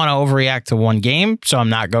 I don't want to overreact to one game, so I'm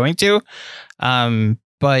not going to.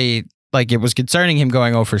 But like it was concerning him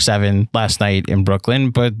going 0 for 7 last night in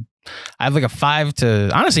Brooklyn, but I have like a 5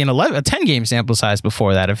 to honestly a 10 game sample size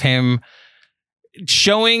before that of him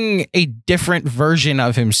showing a different version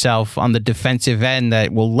of himself on the defensive end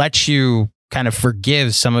that will let you kind of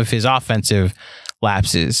forgive some of his offensive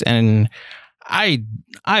lapses. And I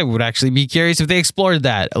would actually be curious if they explored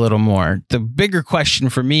that a little more. The bigger question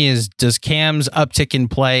for me is, does Cam's uptick in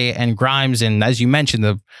play and Grimes, and as you mentioned,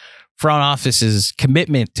 the front office's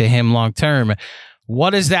commitment to him long term,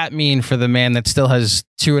 what does that mean for the man that still has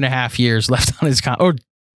 2.5 years left on his or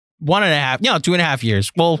 1.5? 2.5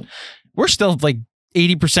 years. Well, we're still like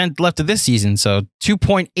 80% left of this season, so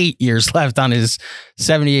 2.8 years left on his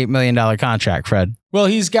 $78 million contract, Fred. Well,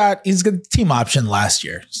 he's got team option last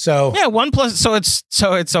year. So yeah, 1 plus. So it's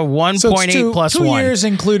a 1.8 plus 2 years,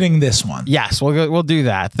 including this one. Yes, we'll do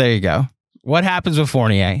that. There you go. What happens with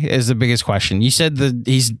Fournier is the biggest question. You said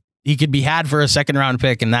that he could be had for a 2nd round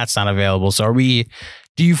pick, and that's not available. So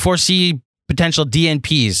do you foresee potential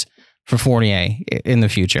DNPs for Fournier in the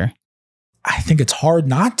future? I think it's hard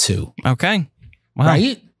not to. Okay. Well,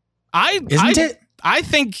 right? I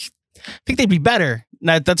think they'd be better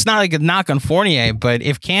that's not like a knock on Fournier, but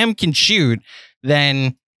if Cam can shoot,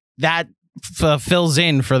 then that fills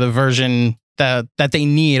in for the version that they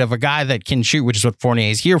need of a guy that can shoot, which is what Fournier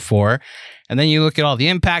is here for. And then you look at all the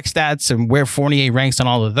impact stats and where Fournier ranks on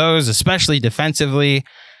all of those, especially defensively.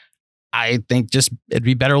 I think just it'd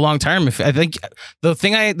be better long term.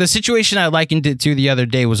 The situation I likened it to the other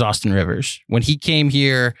day was Austin Rivers. When he came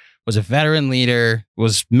here, was a veteran leader,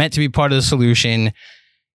 was meant to be part of the solution.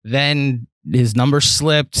 Then his numbers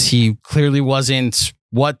slipped. He clearly wasn't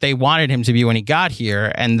what they wanted him to be when he got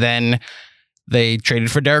here. And then they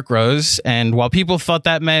traded for Derrick Rose. And while people thought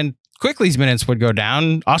that meant Quickley's minutes would go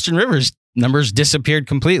down, Austin Rivers' numbers disappeared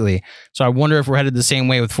completely. So I wonder if we're headed the same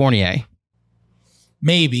way with Fournier.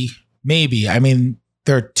 Maybe. I mean,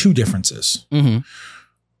 there are two differences. Mm-hmm.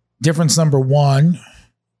 Difference number one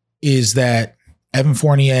is that Evan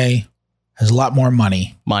Fournier has a lot more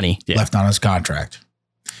money left on his contract.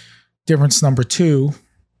 Difference number two,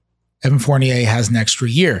 Evan Fournier has an extra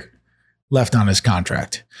year left on his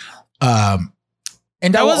contract.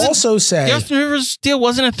 And I will also say the Austin Rivers deal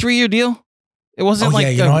wasn't a 3-year deal. It wasn't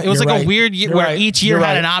it was like right. a weird year where each year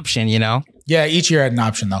had an option, you know? Yeah, each year had an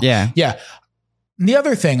option though. Yeah. And the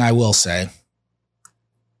other thing I will say,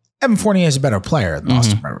 Evan Fournier is a better player than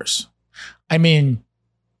Austin Rivers. I mean,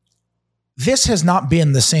 this has not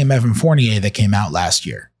been the same Evan Fournier that came out last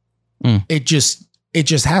year. It just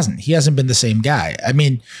hasn't. He hasn't been the same guy. I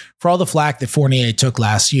mean, for all the flack that Fournier took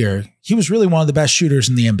last year, he was really one of the best shooters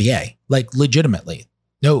in the NBA, like legitimately.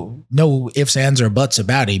 No ifs, ands, or buts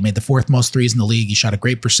about it. He made the 4th most threes in the league. He shot a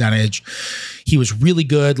great percentage. He was really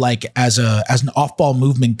good, like as an off-ball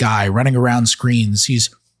movement guy, running around screens.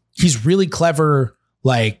 He's really clever,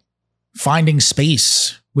 like finding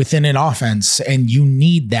space within an offense, and you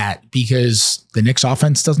need that because the Knicks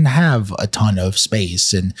offense doesn't have a ton of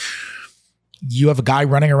space. And you have a guy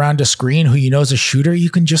running around a screen who you know is a shooter,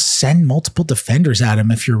 you can just send multiple defenders at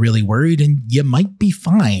him if you're really worried, and you might be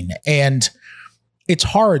fine. And it's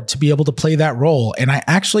hard to be able to play that role. And I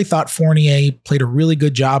actually thought Fournier played a really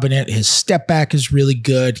good job in it. His step back is really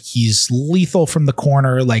good. He's lethal from the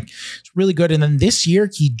corner. Like, it's really good. And then this year,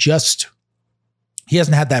 he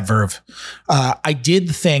hasn't had that verve. I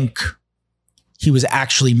did think he was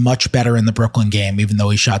actually much better in the Brooklyn game, even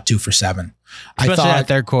though he shot 2 for 7. Especially that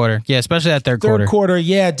third quarter. Yeah, especially that third quarter.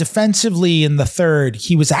 Yeah, defensively in the third,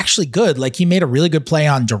 he was actually good. Like, he made a really good play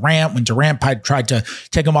on Durant when Durant tried to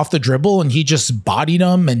take him off the dribble, and he just bodied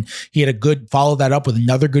him. And he had followed that up with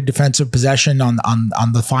another good defensive possession on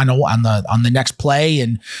the next play.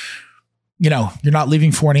 And you know, you're not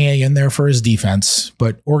leaving Fournier in there for his defense,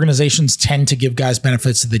 but organizations tend to give guys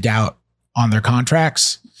benefits of the doubt on their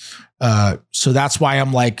contracts. So that's why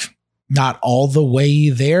I'm like not all the way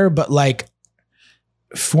there, but like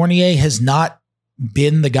Fournier has not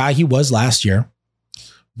been the guy he was last year.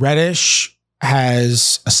 Reddish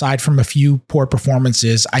has, aside from a few poor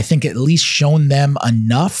performances, I think at least shown them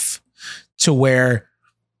enough to where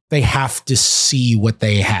they have to see what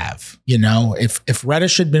they have. You know, if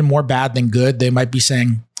Reddish had been more bad than good, they might be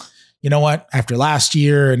saying, you know what, after last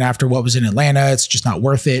year and after what was in Atlanta, it's just not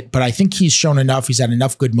worth it. But I think he's shown enough. He's had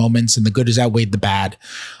enough good moments, and the good has outweighed the bad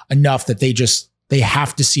enough that they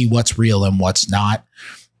have to see what's real and what's not.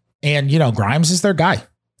 And, you know, Grimes is their guy.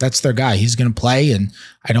 That's their guy. He's going to play. And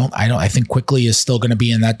I think Quickley is still going to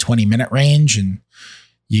be in that 20-minute range. And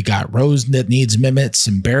you got Rose that needs minutes,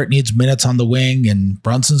 and Barrett needs minutes on the wing, and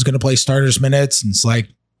Brunson's going to play starters minutes. And it's like,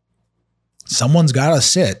 someone's got to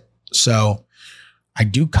sit. So I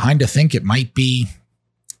do kind of think it might be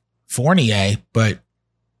Fournier, but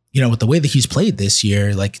you know, with the way that he's played this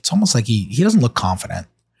year, like it's almost like he doesn't look confident.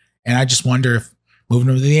 And I just wonder if moving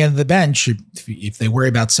him to the end of the bench, if they worry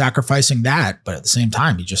about sacrificing that, but at the same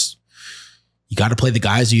time, you got to play the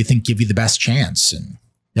guys who you think give you the best chance. And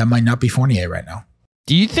that might not be Fournier right now.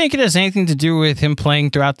 Do you think it has anything to do with him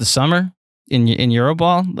playing throughout the summer in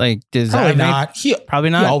Euroball? Like, does probably that not? Probably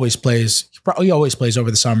not. He always plays over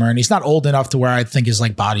the summer, and he's not old enough to where I think his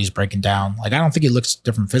like body's breaking down. Like, I don't think he looks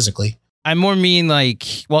different physically. I more mean like,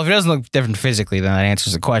 well, if it doesn't look different physically, then that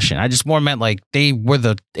answers the question. I just more meant like they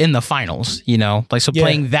were in the finals, you know, like so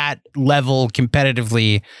playing that level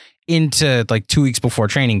competitively into like 2 weeks before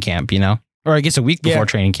training camp, you know, or I guess a week before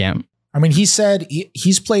training camp. I mean, he said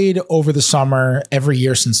he's played over the summer every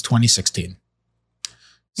year since 2016.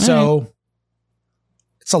 So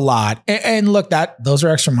it's a lot. And look, those are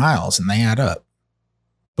extra miles and they add up.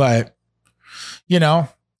 But, you know,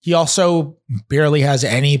 he also barely has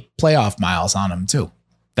any playoff miles on him, too.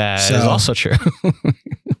 That is also true.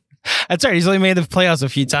 That's right. He's only made the playoffs a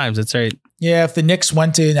few times. That's right. Yeah. If the Knicks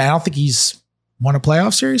went to, I don't think he's won a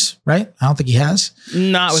playoff series, right? I don't think he has.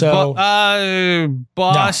 Not with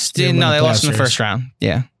Boston. No, they lost in the first round.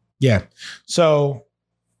 Yeah. Yeah. So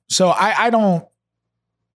I don't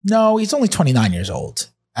know. He's only 29 years old.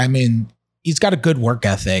 I mean, he's got a good work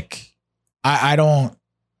ethic.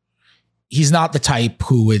 He's not the type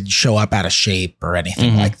who would show up out of shape or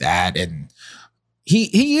anything like that. And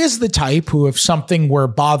he is the type who, if something were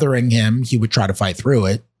bothering him, he would try to fight through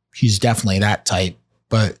it. He's definitely that type,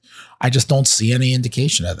 but I just don't see any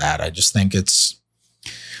indication of that. I just think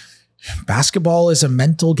basketball is a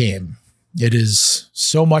mental game. It is,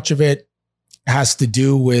 so much of it has to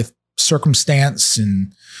do with circumstance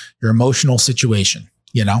and your emotional situation,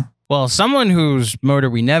 you know? Well, someone whose motor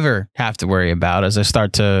we never have to worry about as I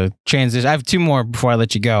start to transition, I have two more before I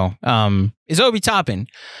let you go, is Obi Toppin,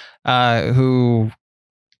 who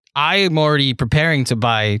I am already preparing to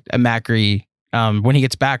buy a Macri when he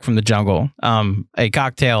gets back from the jungle, a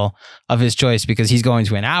cocktail of his choice because he's going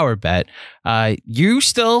to an hour bet. You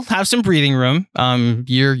still have some breathing room.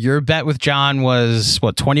 Your bet with John was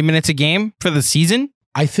 20 minutes a game for the season?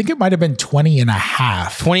 I think it might have been 20 and a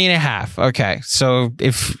half. 20 and a half. Okay. So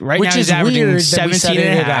if right Which now he's averaging 17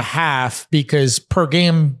 and a half because per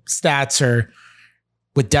game stats are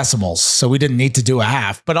with decimals. So we didn't need to do a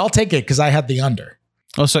half, but I'll take it because I had the under.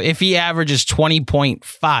 Oh, so if he averages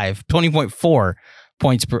 20.4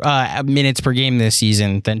 points per minutes per game this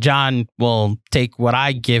season, then John will take what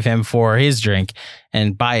I give him for his drink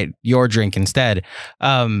and buy your drink instead.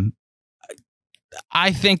 I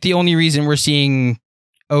think the only reason we're seeing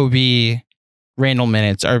OB Randall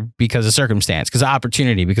minutes are because of circumstance, because of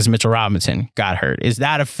opportunity, because Mitchell Robinson got hurt. Is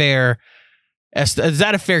that a fair guess?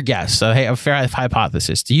 A fair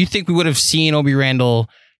hypothesis? Do you think we would have seen OB Randall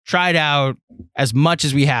tried out as much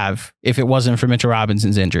as we have if it wasn't for Mitchell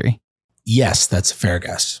Robinson's injury? Yes, that's a fair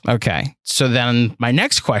guess. Okay. So then my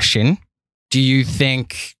next question, do you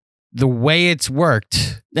think the way it's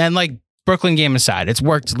worked, and like Brooklyn game aside, it's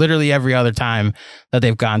worked literally every other time that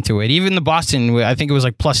they've gone to it. Even the Boston, I think it was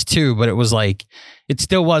like +2, but it was like, it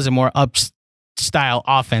still was a more up style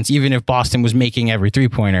offense, even if Boston was making every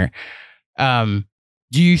 3-pointer.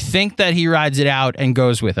 Do you think that he rides it out and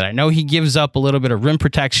goes with it? I know he gives up a little bit of rim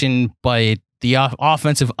protection, but the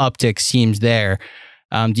offensive uptick seems there.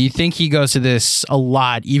 Do you think he goes to this a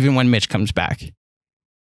lot, even when Mitch comes back?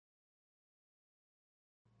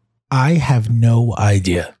 I have no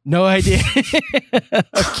idea. No idea.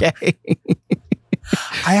 Okay.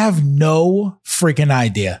 I have no freaking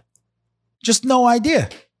idea. Just no idea.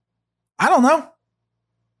 I don't know.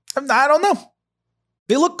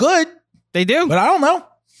 They look good. They do. But I don't know.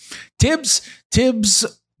 Tibbs,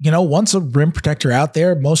 wants a rim protector out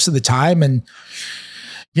there most of the time. And,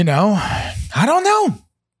 I don't know.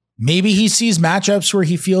 Maybe he sees matchups where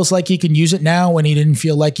he feels like he can use it now when he didn't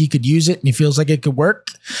feel like he could use it and he feels like it could work.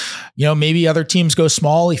 Maybe other teams go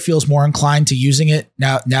small. He feels more inclined to using it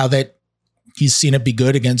now that he's seen it be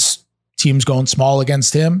good against teams going small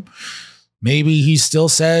against him. Maybe he still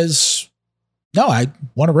says, no, I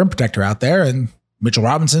want a rim protector out there, and Mitchell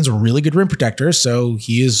Robinson's a really good rim protector, so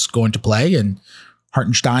he is going to play, and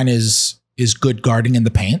Hartenstein is good guarding in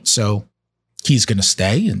the paint, so he's going to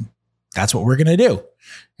stay, and that's what we're going to do.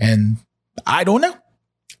 And I don't know.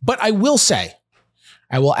 But I will say,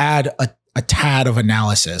 I will add a tad of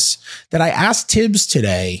analysis that I asked Tibbs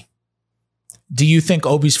today, do you think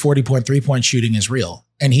Obi's 40-point 3-point shooting is real?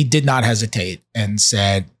 And he did not hesitate and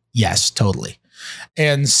said, yes, totally.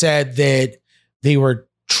 And said that they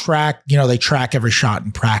track every shot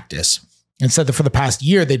in practice. And said that for the past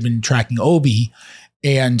year, they'd been tracking Obi,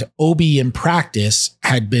 and Obi in practice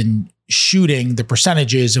had been shooting the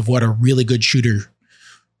percentages of what a really good shooter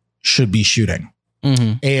should be shooting.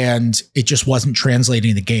 Mm-hmm. And it just wasn't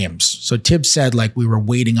translating to games. So Tibbs said, we were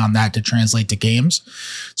waiting on that to translate to games.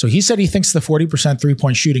 So he said he thinks the 40%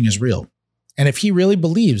 3-point shooting is real. And if he really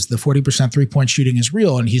believes the 40% 3-point shooting is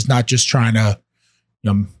real, and he's not just trying to,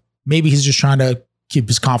 maybe he's just trying to keep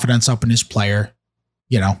his confidence up in his player,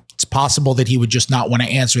 it's possible that he would just not want to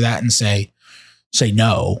answer that and say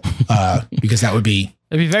no, because that would be,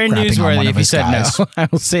 it'd be very newsworthy if he said guys. No. I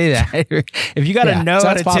will say that. If you got to know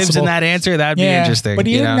out of Tibbs in that answer, that'd be interesting. But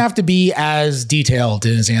he didn't have to be as detailed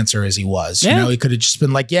in his answer as he was. Yeah. He could have just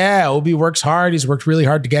been like, yeah, Obi works hard. He's worked really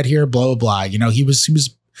hard to get here, blah, blah, blah.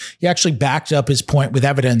 He actually backed up his point with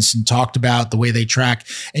evidence and talked about the way they track.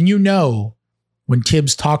 And when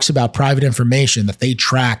Tibbs talks about private information that they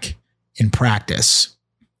track in practice,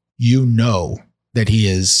 that he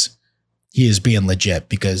is being legit,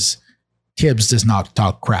 because Tibbs does not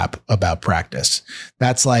talk crap about practice.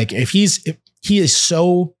 That's like, if he is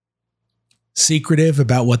so secretive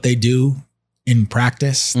about what they do in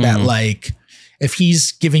practice, that if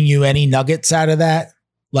he's giving you any nuggets out of that,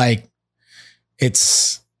 like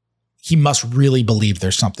he must really believe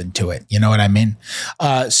there's something to it. You know what I mean?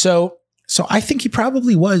 So I think he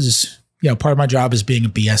probably was, part of my job is being a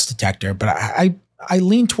BS detector, but I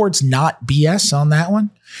lean towards not BS on that one.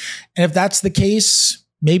 And if that's the case,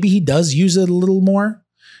 maybe he does use it a little more,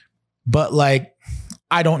 but like,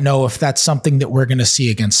 I don't know if that's something that we're going to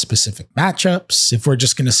see against specific matchups. If we're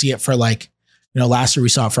just going to see it for like, last year we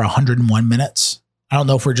saw it for 101 minutes. I don't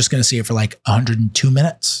know if we're just going to see it for like 102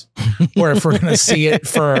 minutes or if we're going to see it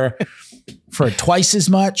for twice as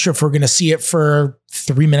much, or if we're going to see it for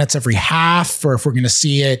 3 minutes every half, or if we're going to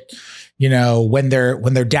see it, when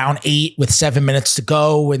they're down 8 with 7 minutes to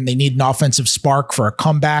go and they need an offensive spark for a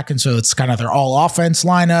comeback. And so it's kind of their all offense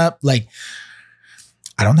lineup. Like,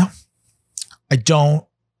 I don't know.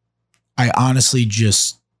 I honestly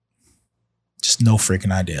just no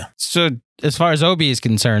freaking idea. So as far as Obi is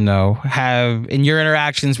concerned, though, in your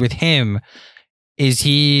interactions with him, does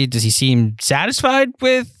he seem satisfied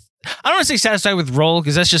with, I don't want to say satisfied with role,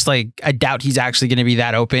 because that's just like, I doubt he's actually going to be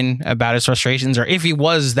that open about his frustrations, or if he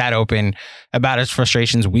was that open about his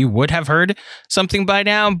frustrations, we would have heard something by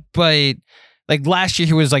now. But like last year,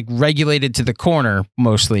 he was like regulated to the corner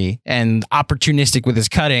mostly and opportunistic with his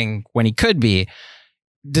cutting when he could be.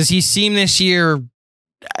 Does he seem this year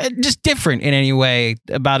just different in any way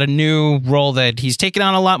about a new role that he's taken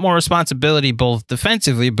on a lot more responsibility, both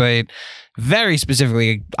defensively, but very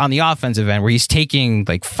specifically on the offensive end, where he's taking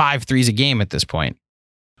like 5 threes a game at this point?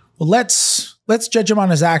 Well, let's judge him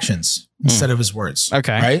on his actions instead of his words.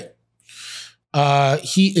 Okay. Right.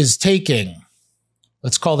 He is taking,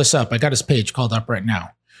 let's call this up. I got his page called up right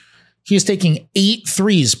now. He is taking 8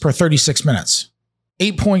 threes per 36 minutes,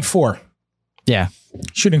 8.4. Yeah.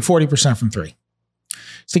 Shooting 40% from 3.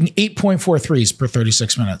 He's taking 8.4 threes per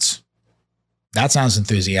 36 minutes. That sounds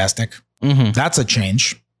enthusiastic. Mm-hmm. That's a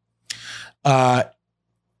change. Guys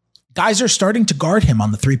are starting to guard him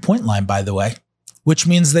on the 3-point line, by the way, which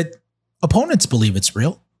means that opponents believe it's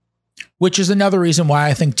real, which is another reason why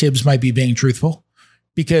I think Tibbs might be being truthful,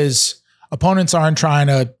 because opponents aren't trying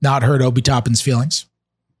to not hurt Obi Toppin's feelings.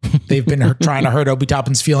 They've been trying to hurt Obi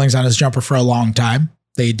Toppin's feelings on his jumper for a long time.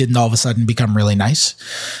 They didn't all of a sudden become really nice.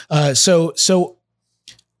 So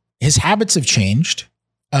his habits have changed.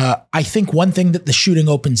 I think one thing that the shooting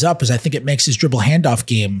opens up is I think it makes his dribble handoff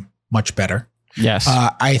game much better. Yes.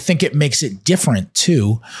 I think it makes it different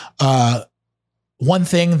too. One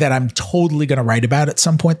thing that I'm totally going to write about at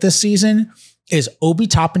some point this season is Obi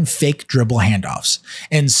Toppin fake dribble handoffs,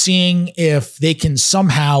 and seeing if they can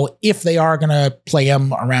somehow, if they are going to play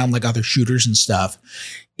him around like other shooters and stuff,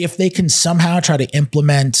 if they can somehow try to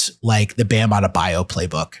implement like the Bam Adebayo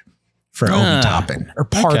playbook for Obi Toppin, or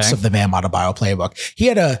parts of the Bam Adebayo playbook. He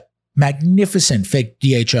had a magnificent fake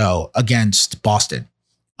DHO against Boston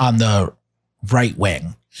on the right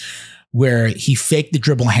wing, where he faked the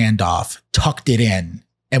dribble handoff, tucked it in,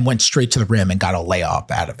 and went straight to the rim and got a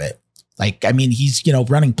layup out of it. Like, I mean, he's,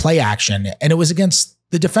 running play action, and it was against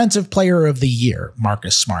the defensive player of the year,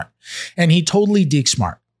 Marcus Smart. And he totally deked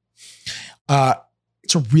Smart.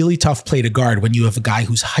 It's a really tough play to guard when you have a guy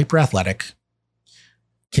who's hyper athletic,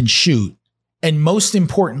 can shoot, and most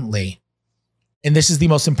importantly, and this is the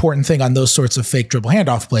most important thing on those sorts of fake dribble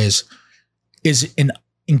handoff plays, is an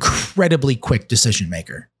incredibly quick decision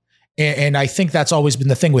maker. And I think that's always been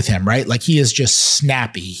the thing with him, right? Like, he is just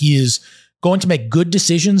snappy. He is going to make good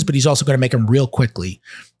decisions, but he's also going to make them real quickly.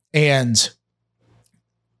 And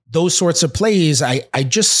those sorts of plays, I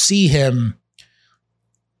just see him,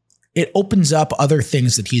 it opens up other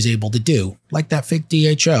things that he's able to do, like that fake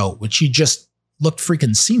DHO, which he just looked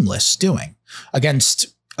freaking seamless doing against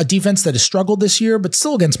a defense that has struggled this year, but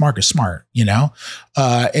still against Marcus Smart,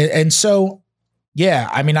 And so, yeah,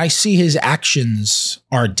 I mean, I see his actions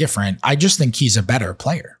are different. I just think he's a better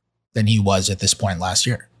player than he was at this point last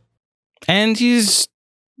year. And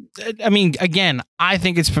again, I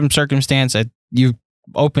think it's from circumstance. You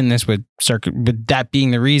open this with that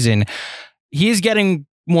being the reason. He's getting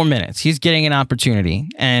more minutes. He's getting an opportunity.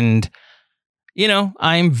 And,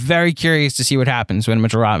 I'm very curious to see what happens when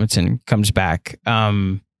Mitchell Robinson comes back.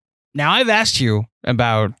 Now, I've asked you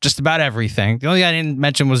about just about everything. The only thing I didn't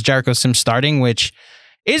mention was Jericho Sims starting, which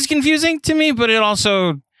is confusing to me, but it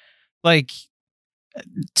also, I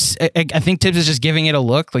think Tibbs is just giving it a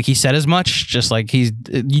look. Like, he said as much, just like you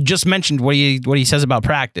just mentioned what he says about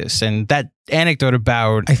practice and that anecdote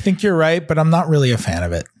about. I think you're right, but I'm not really a fan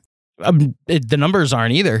of it. The numbers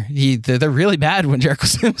aren't either. They're really bad when Jericho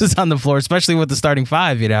Sims is on the floor, especially with the starting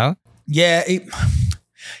 5, Yeah,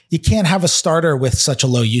 you can't have a starter with such a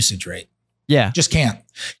low usage rate. Yeah. Just can't.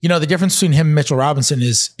 The difference between him and Mitchell Robinson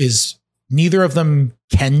is neither of them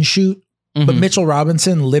can shoot, but Mitchell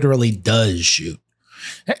Robinson literally does shoot.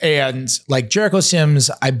 And like Jericho Sims,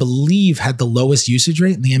 I believe, had the lowest usage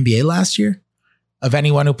rate in the NBA last year of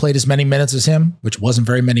anyone who played as many minutes as him, which wasn't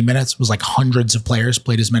very many minutes. It was like hundreds of players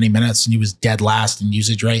played as many minutes, and he was dead last in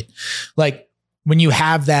usage rate. Like when you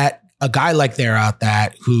have that, a guy like there out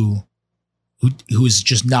that who is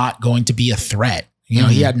just not going to be a threat. You know,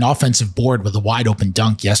 he had an offensive board with a wide open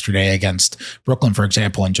dunk yesterday against Brooklyn, for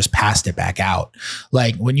example, and just passed it back out.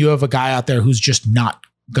 Like when you have a guy out there who's just not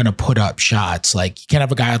going to put up shots, like you can't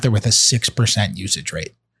have a guy out there with a 6% usage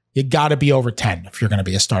rate. You got to be over 10 if you're going to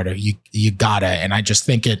be a starter. You gotta. And I just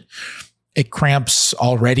think it cramps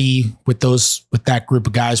already with that group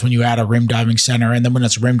of guys when you add a rim diving center. And then when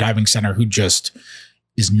it's a rim diving center who just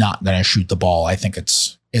is not going to shoot the ball, I think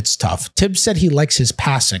it's tough. Tibbs said he likes his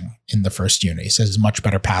passing in the first unit. He says he's a much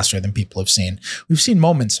better passer than people have seen. We've seen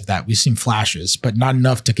moments of that. We've seen flashes, but not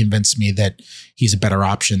enough to convince me that he's a better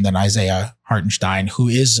option than Isaiah Hartenstein, who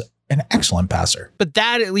is an excellent passer. But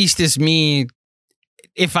that at least is me.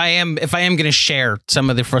 If I am going to share some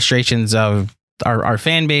of the frustrations of our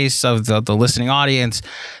fan base, of the listening audience,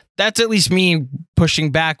 that's at least me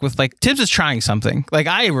pushing back with like, Tibbs is trying something. Like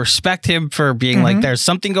I respect him for being like, there's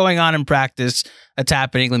something going on in practice that's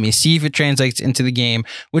happening. Let me see if it translates into the game,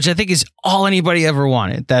 which I think is all anybody ever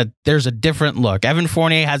wanted, that there's a different look. Evan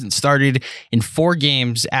Fournier hasn't started in 4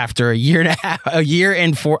 games after a year and a half, a year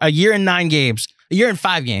and 9 games, a year and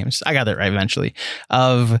 5 games. I got that right eventually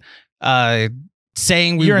of,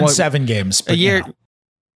 saying we year in 7 games. A year.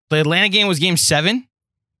 The Atlanta game was game 7.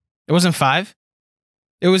 It wasn't 5.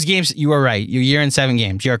 It was games. You are right. Your year in 7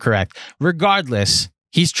 games. You're correct. Regardless,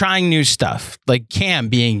 he's trying new stuff, like Cam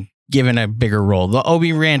being given a bigger role, the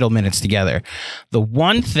Obi Randall minutes together. The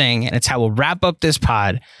one thing, and it's how we'll wrap up this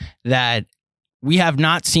pod, that we have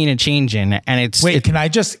not seen a change in, and it's can I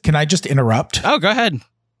just interrupt? Oh, go ahead.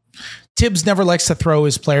 Tibbs never likes to throw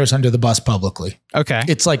his players under the bus publicly. Okay.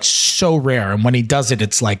 It's like so rare. And when he does it,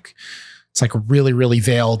 it's like really, really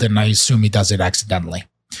veiled. And I assume he does it accidentally.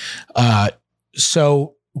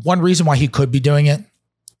 So one reason why he could be doing it,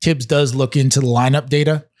 Tibbs does look into the lineup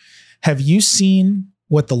data. Have you seen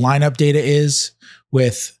what the lineup data is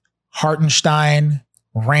with Hartenstein,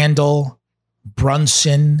 Randall,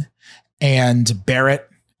 Brunson, and Barrett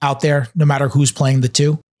out there, no matter who's playing the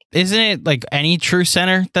two? Isn't it like any true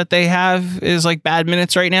center that they have is like bad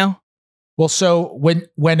minutes right now? Well, so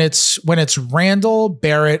when it's Randall,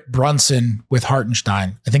 Barrett, Brunson with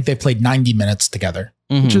Hartenstein, I think they played 90 minutes together,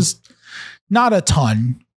 which is not a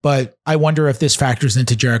ton, but I wonder if this factors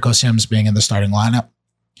into Jericho Sims being in the starting lineup.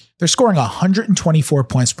 They're scoring 124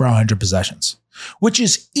 points per 100 possessions, which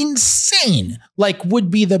is insane. Like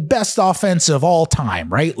would be the best offense of all time,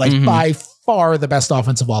 right? Like by far the best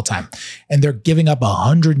offense of all time. And they're giving up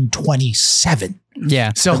 127.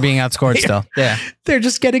 Yeah. So being outscored still. Yeah. They're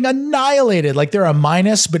just getting annihilated. Like they're a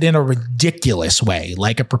minus, but in a ridiculous way,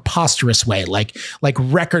 like a preposterous way, like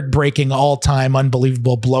record breaking all time,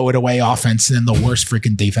 unbelievable, blow it away offense. And then the worst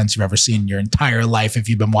freaking defense you've ever seen in your entire life. If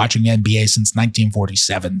you've been watching NBA since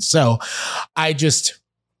 1947. So I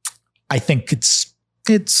think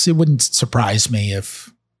it wouldn't surprise me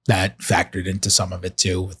if that factored into some of it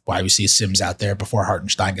too, with why we see Sims out there before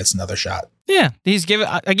Hartenstein gets another shot. Yeah, he's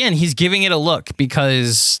giving it a look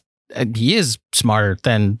because he is smarter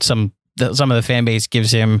than some of the fan base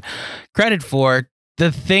gives him credit for.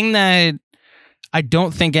 The thing that I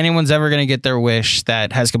don't think anyone's ever going to get their wish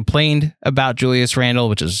that has complained about Julius Randle,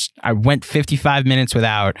 which is I went 55 minutes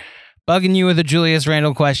without bugging you with a Julius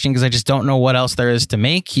Randle question because I just don't know what else there is to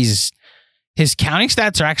make. His counting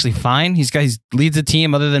stats are actually fine. He leads the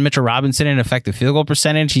team other than Mitchell Robinson in effective field goal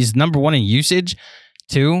percentage. He's number 1 in usage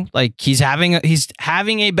too. Like he's having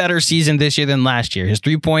a better season this year than last year. His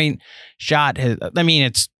 3-point shot,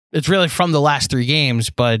 it's really from the last 3 games,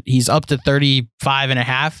 but he's up to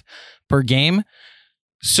 35.5 per game.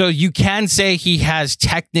 So you can say he has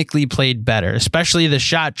technically played better, especially the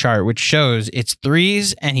shot chart, which shows it's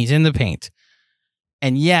threes and he's in the paint.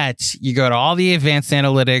 And yet you go to all the advanced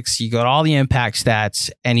analytics, you go to all the impact stats,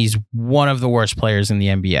 and he's one of the worst players in the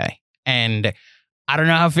NBA. And I don't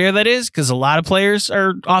know how fair that is because a lot of players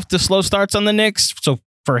are off to slow starts on the Knicks. So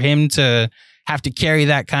for him to have to carry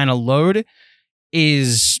that kind of load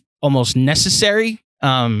is almost necessary.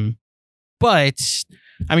 But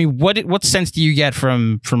I mean, what sense do you get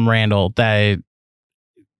from Randall that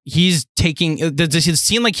he's taking? Does it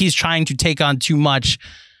seem like he's trying to take on too much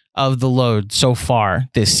of the load so far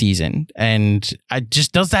this season? And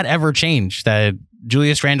does that ever change, that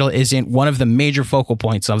Julius Randle isn't one of the major focal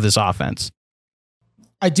points of this offense?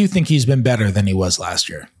 I do think he's been better than he was last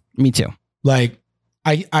year. Me too. Like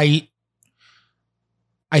I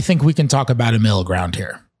I think we can talk about a middle ground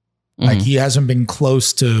here. Like he hasn't been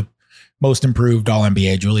close to most improved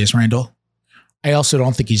All-NBA Julius Randle. I also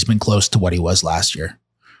don't think he's been close to what he was last year.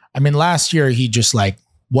 I mean, last year he just like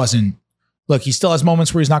wasn't. Look, he still has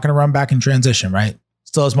moments where he's not going to run back in transition, right?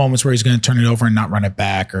 Still has moments where he's going to turn it over and not run it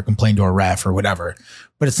back or complain to a ref or whatever.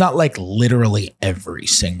 But it's not like literally every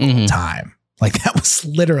single time. Like that was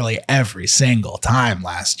literally every single time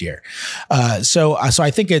last year. So I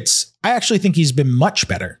think I actually think he's been much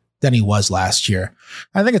better than he was last year.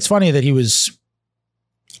 I think it's funny that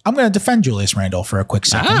I'm going to defend Julius Randle for a quick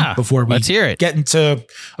second before we get into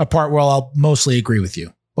a part where I'll mostly agree with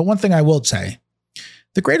you. But one thing I will say,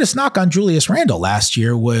 the greatest knock on Julius Randle last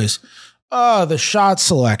year was, the shot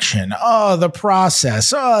selection, the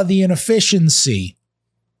process, the inefficiency.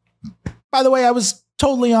 By the way, I was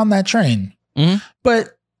totally on that train,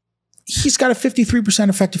 but he's got a 53%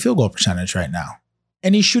 effective field goal percentage right now,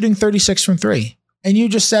 and he's shooting 36 from 3. And you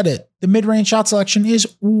just said it. The mid-range shot selection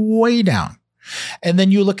is way down. And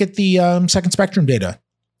then you look at the second spectrum data.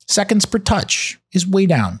 Seconds per touch is way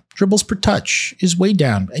down. Dribbles per touch is way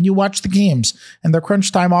down. And you watch the games and their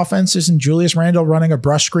crunch time offenses and Julius Randle running a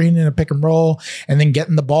brush screen in a pick and roll and then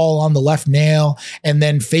getting the ball on the left nail and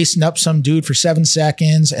then facing up some dude for 7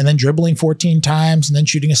 seconds and then dribbling 14 times and then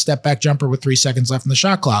shooting a step back jumper with 3 seconds left in the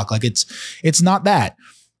shot clock. Like it's not that.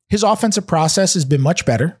 His offensive process has been much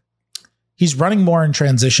better. He's running more in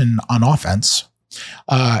transition on offense.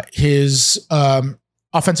 His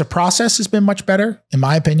offensive process has been much better, in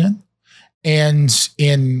my opinion. And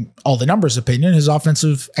in all the numbers opinion, his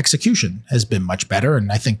offensive execution has been much better.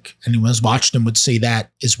 And I think anyone who's watched him would say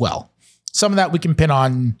that as well. Some of that we can pin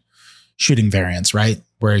on shooting variance, right?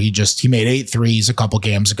 Where he made 8 threes a couple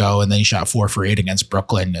games ago, and then he shot 4 for 8 against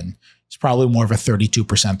Brooklyn. And he's probably more of a 32%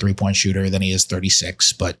 3-point shooter than he is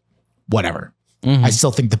 36, but whatever. I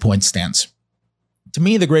still think the point stands. To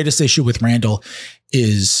me, the greatest issue with Randle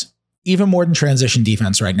is, even more than transition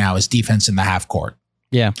defense right now, is defense in the half court.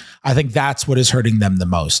 Yeah. I think that's what is hurting them the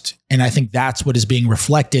most. And I think that's what is being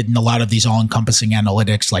reflected in a lot of these all-encompassing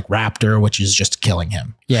analytics like Raptor, which is just killing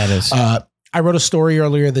him. Yeah, it is. I wrote a story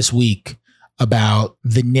earlier this week about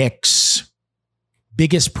the Knicks'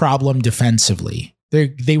 biggest problem defensively.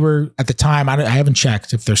 They were, at the time, I haven't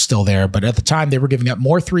checked if they're still there, but at the time they were giving up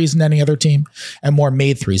more threes than any other team and more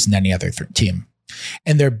made threes than any other team.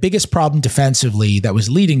 And their biggest problem defensively that was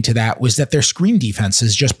leading to that was that their screen defense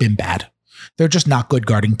has just been bad. They're just not good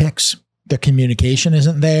guarding picks. Their communication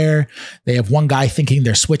isn't there. They have one guy thinking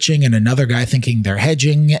they're switching and another guy thinking they're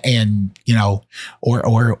hedging, and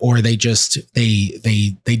or they just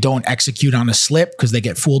they don't execute on a slip because they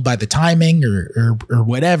get fooled by the timing or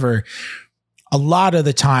whatever. A lot of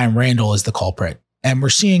the time, Randle is the culprit, and we're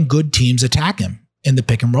seeing good teams attack him in the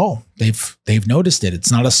pick and roll. They've noticed it.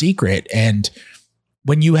 It's not a secret. And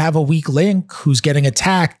when you have a weak link who's getting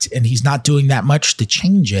attacked and he's not doing that much to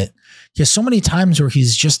change it, he has so many times where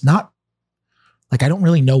he's just not, like, I don't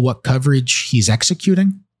really know what coverage he's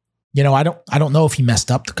executing. I don't know if he messed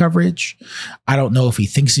up the coverage. I don't know if he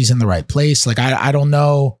thinks he's in the right place. Like, I don't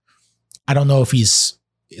know. I don't know if he's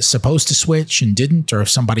supposed to switch and didn't, or if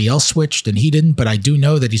somebody else switched and he didn't, but I do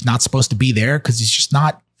know that he's not supposed to be there because he's just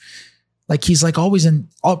not. Like, he's like always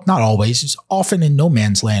not always, he's often in no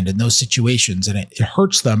man's land in those situations. And it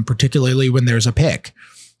hurts them, particularly when there's a pick,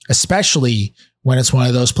 especially when it's one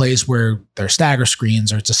of those plays where they're stagger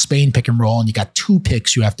screens or it's a Spain pick and roll and you got 2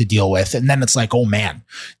 picks you have to deal with. And then it's like, oh man,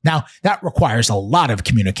 now that requires a lot of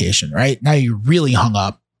communication, right? Now you're really hung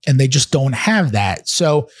up and they just don't have that.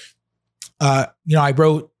 So, I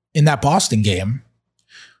wrote in that Boston game,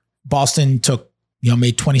 Boston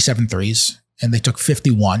made 27 threes and they took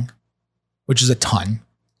 51. Which is a ton.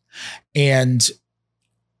 And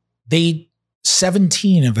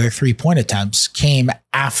 17 of their 3-point attempts came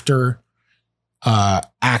after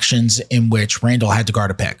actions in which Randle had to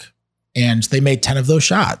guard a pick. And they made 10 of those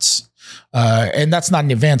shots. And that's not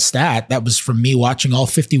an advanced stat. That was from me watching all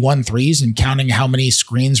 51 threes and counting how many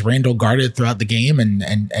screens Randle guarded throughout the game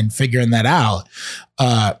and figuring that out.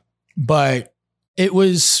 But it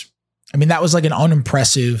was, that was like an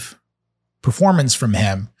unimpressive performance from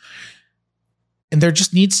him. And there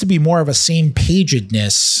just needs to be more of a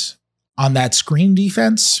same-pagedness on that screen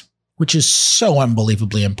defense, which is so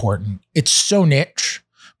unbelievably important. It's so niche,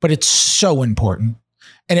 but it's so important.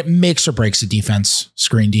 And it makes or breaks a defense,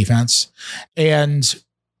 screen defense. And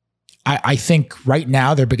I think right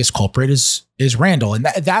now their biggest culprit is Randle. And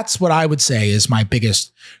that's what I would say is my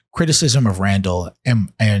biggest criticism of Randle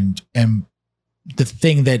and the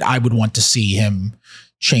thing that I would want to see him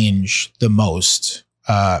change the most.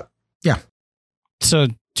 So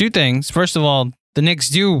 2 things. First of all, the Knicks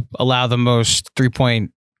do allow the most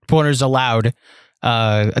 3-point 3-pointers allowed,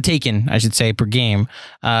 taken, I should say, per game.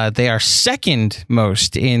 They are second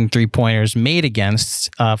most in 3-pointers made against.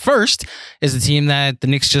 First is the team that the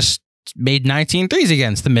Knicks just made 19 threes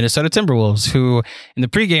against, the Minnesota Timberwolves, who in the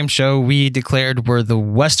pregame show we declared were the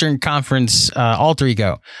Western Conference alter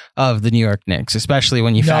ego of the New York Knicks, especially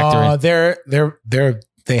when you factor in.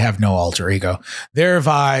 They have no alter ego. Their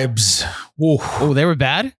vibes. Ooh. Oh, they were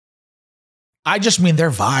bad? I just mean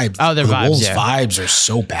their vibes. Oh, their vibes. Wolves' vibes are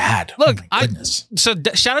so bad. Look, oh my goodness.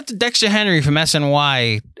 Shout out to Dexter Henry from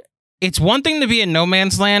SNY. It's one thing to be in no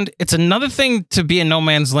man's land. It's another thing to be in no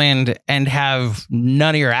man's land and have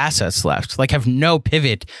none of your assets left, like have no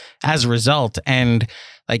pivot as a result. And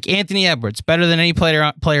like Anthony Edwards, better than any player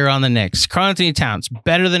on the Knicks. Karl-Anthony Towns,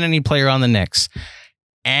 better than any player on the Knicks.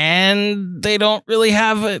 And they don't really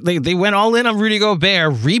have, they went all in on Rudy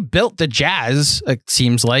Gobert, rebuilt the Jazz, it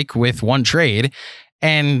seems like, with one trade.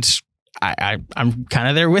 And I'm kind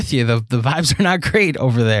of there with you. The vibes are not great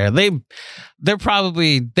over there. They'd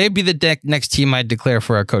be the next team I'd declare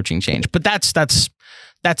for a coaching change. But that's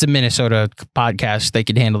a Minnesota podcast. They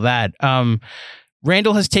could handle that.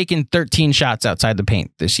 Randall has taken 13 shots outside the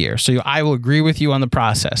paint this year. So I will agree with you on the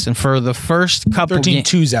process. And for the first couple 13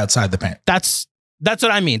 twos outside the paint. That's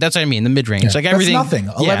what I mean. That's what I mean. The mid-range. Yeah, like everything. That's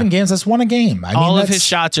nothing. 11 games, that's one a game. All of his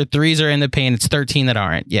shots are threes are in the paint. It's 13 that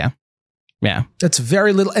aren't. Yeah. Yeah. That's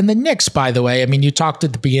very little. And the Knicks, by the way, I mean, you talked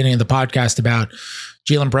at the beginning of the podcast about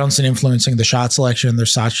Jalen Brunson influencing the shot selection, their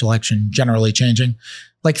shot selection generally changing.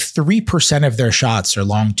 Like 3% of their shots are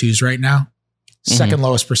long twos right now. Second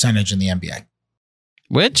lowest percentage in the NBA.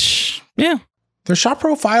 Which, yeah. Their shot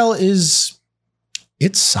profile it's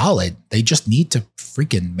solid. They just need to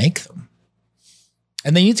freaking make them.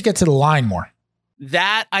 And they need to get to the line more.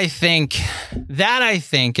 That I think,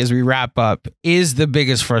 as we wrap up, is the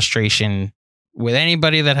biggest frustration with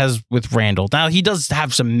anybody that has with Randall. Now, he does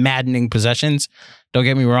have some maddening possessions. Don't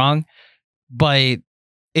get me wrong. But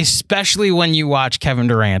especially when you watch Kevin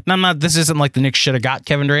Durant. Now, this isn't like the Knicks should have got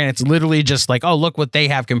Kevin Durant. It's literally just like, oh, look what they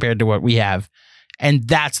have compared to what we have. And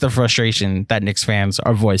that's the frustration that Knicks fans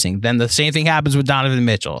are voicing. Then the same thing happens with Donovan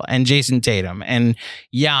Mitchell and Jason Tatum and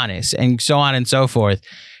Giannis and so on and so forth.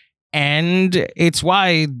 And it's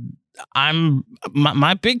why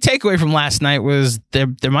my big takeaway from last night was there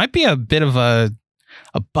might be a bit of a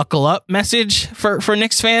buckle up message for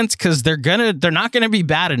Knicks fans, because they're not gonna be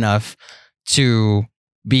bad enough to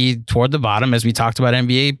be toward the bottom, as we talked about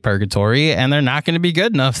NBA purgatory, and they're not going to be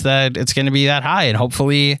good enough that it's going to be that high. And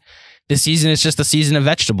hopefully this season is just a season of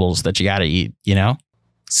vegetables that you got to eat, you know?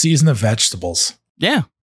 Season of vegetables. Yeah.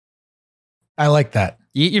 I like that.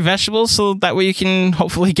 You eat your vegetables so that way you can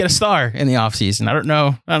hopefully get a star in the offseason. I don't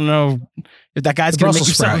know if that guy's going to make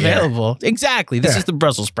yourself available. Year. Exactly. This is the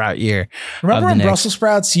Brussels sprout year. Remember when Brussels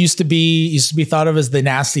sprouts used to be thought of as the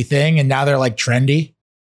nasty thing, and now they're like trendy?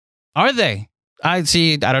 Are they? I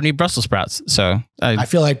don't eat Brussels sprouts, so I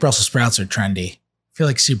feel like Brussels sprouts are trendy. I feel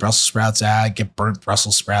like see Brussels sprouts, get burnt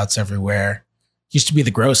Brussels sprouts everywhere. Used to be the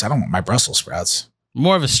gross. I don't want my Brussels sprouts.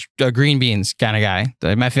 More of a green beans kind of guy.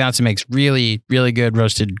 My fiance makes really, really good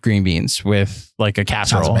roasted green beans with like a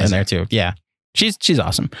casserole in there too. Yeah. She's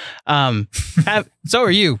awesome. So are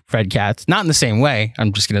you, Fred Katz. Not in the same way.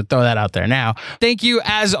 I'm just going to throw that out there now. Thank you,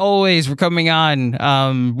 as always, for coming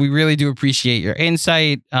on. We really do appreciate your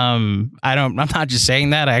insight. I'm not just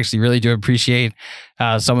saying that. I actually really do appreciate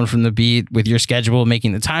someone from the beat with your schedule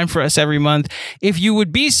making the time for us every month. If you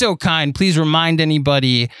would be so kind, please remind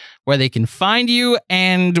anybody where they can find you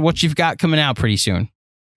and what you've got coming out pretty soon.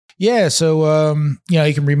 Yeah, so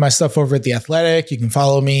you can read my stuff over at The Athletic. You can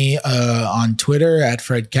follow me on Twitter at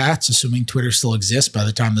Fred Katz, assuming Twitter still exists by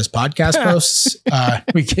the time this podcast posts. I've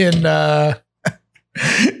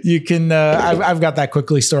got that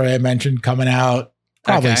Quickly story I mentioned coming out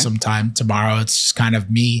probably sometime tomorrow. It's just kind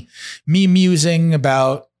of me musing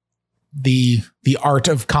about the art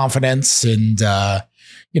of confidence and a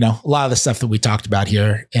lot of the stuff that we talked about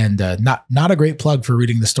here, and not a great plug for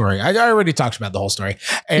reading the story. I already talked about the whole story,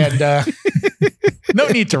 and no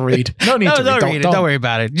need to read. Don't read it. Don't worry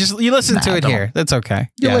about it. Just you listen to it here. That's okay.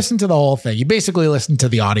 You listen to the whole thing. You basically listen to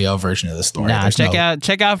the audio version of the story.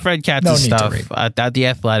 Check out Fred Katz's stuff at The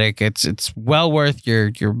Athletic. It's well worth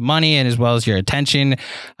your money and as well as your attention.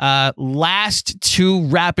 Last two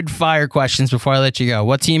rapid fire questions before I let you go.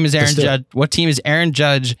 What team is Aaron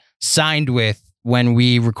Judge signed with when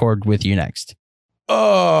we record with you next?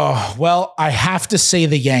 Oh, well, I have to say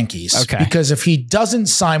the Yankees. Okay. Because if he doesn't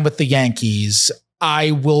sign with the Yankees, I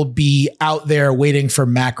will be out there waiting for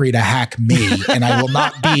Macri to hack me, and I will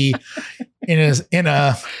not be in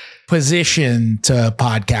a position to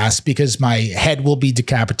podcast because my head will be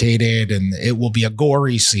decapitated and it will be a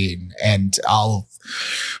gory scene, and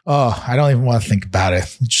I don't even want to think about it.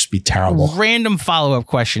 It'll just be terrible. Random follow-up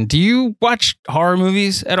question. Do you watch horror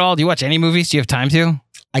movies at all? Do you watch any movies? Do you have time to?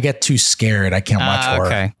 I get too scared. I can't watch horror.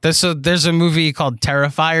 Okay. There's a movie called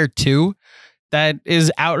Terrifier 2 that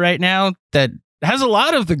is out right now that has a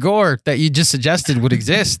lot of the gore that you just suggested would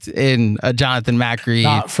exist in a Jonathan Macri.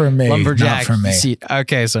 Not for me. Lumberjack Not for me. Seat.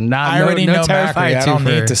 Okay, so I already know Terrifier Macri. I 2 don't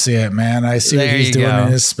need to see it, man. I see what he's doing in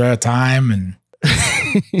his spare time and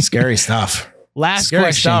scary stuff. Last scary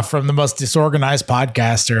question. stuff from the most disorganized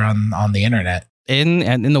podcaster on the internet.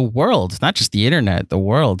 In the world, not just the internet, the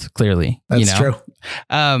world, clearly. That's true.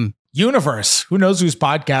 Universe. Who knows who's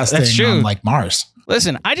podcasting That's true. on like Mars?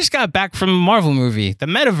 Listen, I just got back from a Marvel movie, the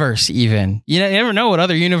metaverse even. You never know what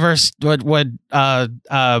other universe, what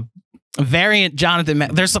variant Jonathan,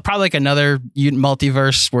 there's probably like another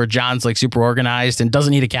multiverse where John's like super organized and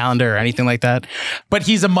doesn't need a calendar or anything like that. But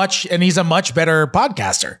he's a much better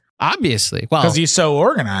podcaster. Obviously. Well, because he's so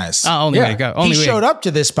organized. Only way to go. He showed up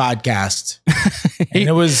to this podcast and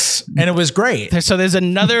it was great. So there's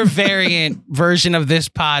another variant version of this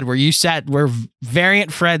pod where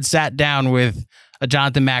variant Fred sat down with a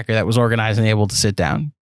Jonathan Macri that was organized and able to sit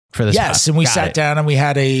down for this. Yes. And we sat down and we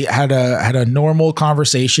had a normal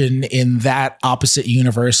conversation in that opposite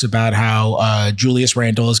universe about how Julius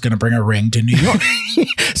Randle is going to bring a ring to New York.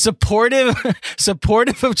 supportive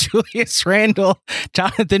of Julius Randle.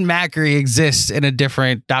 Jonathan Macri exists in a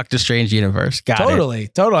different Doctor Strange universe.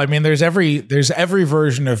 Totally. I mean, there's every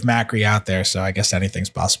version of Macri out there. So I guess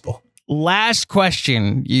anything's possible. Last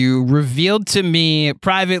question. You revealed to me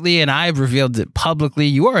privately and I've revealed it publicly.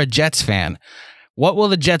 You are a Jets fan. What will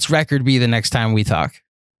the Jets record be the next time we talk?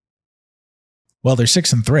 Well, they're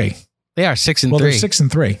 6-3. They are 6-3. Well, they're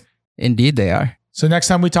 6-3. Indeed, they are. So next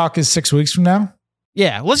time we talk is 6 weeks from now?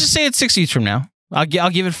 Yeah, let's just say it's 6 weeks from now. I'll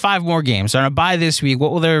give it 5 more games. So on a bye this week,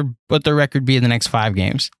 what will their record be in the next 5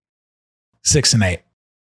 games? 6-8.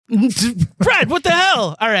 Fred, what the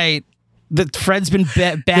hell? All right. Fred's been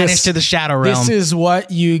banished to the shadow realm. This is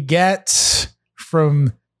what you get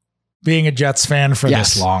from being a Jets fan for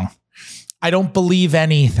this long. I don't believe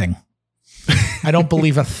anything. I don't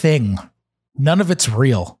believe a thing. None of it's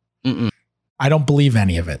real. Mm-mm. I don't believe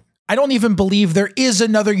any of it. I don't even believe there is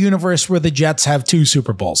another universe where the Jets have 2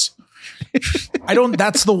 Super Bowls.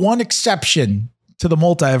 That's the one exception to the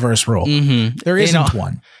multiverse rule. Mm-hmm. There isn't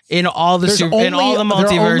one. In all the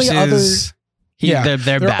multiverses. They're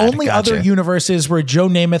there bad. are only other universes where Joe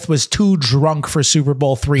Namath was too drunk for Super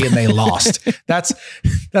Bowl 3 and they lost.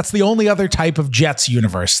 That's the only other type of Jets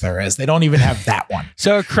universe there is. They don't even have that one.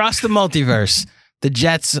 So across the multiverse, the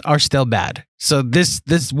Jets are still bad. So this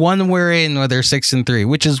one we're in where they're 6-3,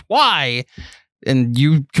 which is why, and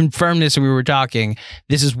you confirmed this when we were talking,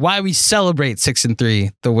 this is why we celebrate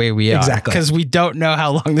 6-3 the way we are. Exactly. Because we don't know how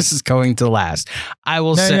long this is going to last.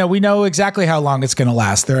 No, we know exactly how long it's going to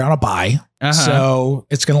last. They're on a bye. So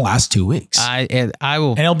it's going to last 2 weeks. I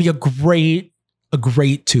will. And it'll be a great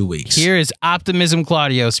 2 weeks. Here is Optimism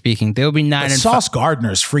Claudio speaking. They'll be 9-5. Sauce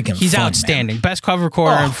Gardner's freaking He's fun, outstanding. Man. Best cover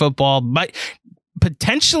corner in football, but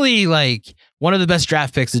potentially like one of the best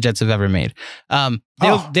draft picks the Jets have ever made.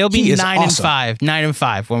 They'll be 9-5,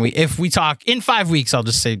 9-5 if we talk in 5 weeks. I'll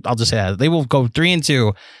just say that they will go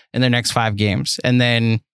 3-2 in their next 5 games, and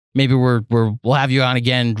then maybe we'll have you on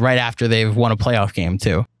again right after they've won a playoff game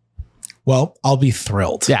too. Well, I'll be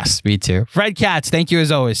thrilled. Yes, me too. Fred Katz, thank you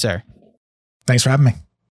as always, sir. Thanks for having me.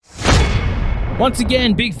 Once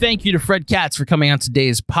again, big thank you to Fred Katz for coming on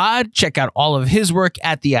today's pod. Check out all of his work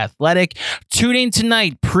at The Athletic. Tune in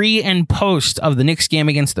tonight, pre and post of the Knicks game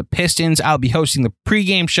against the Pistons. I'll be hosting the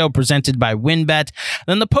pregame show presented by WynnBET.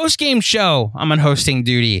 Then the postgame show, I'm on hosting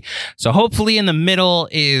duty. So hopefully in the middle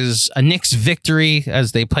is a Knicks victory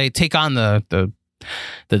as they take on the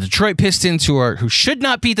Detroit Pistons, who should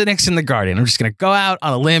not beat the Knicks in the Garden. I'm just going to go out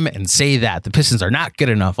on a limb and say that the Pistons are not good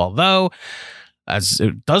enough, although as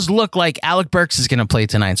it does look like Alec Burks is going to play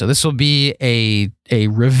tonight. So this will be a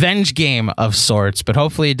revenge game of sorts, but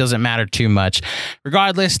hopefully it doesn't matter too much.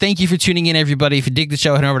 Regardless, thank you for tuning in, everybody. If you dig the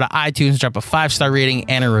show, head over to iTunes, drop a 5-star rating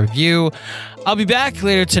and a review. I'll be back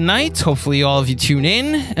later tonight. Hopefully all of you tune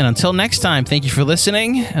in. And until next time, thank you for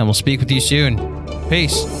listening, and we'll speak with you soon.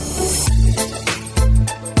 Peace.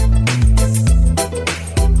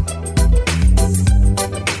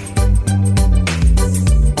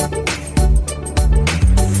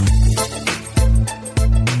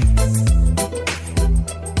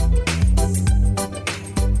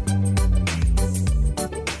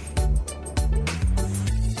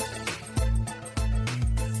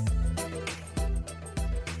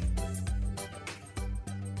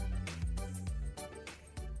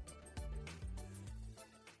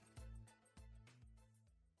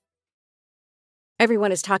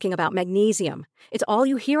 Everyone is talking about magnesium. It's all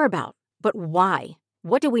you hear about. But why?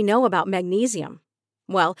 What do we know about magnesium?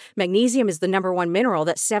 Well, magnesium is the number one mineral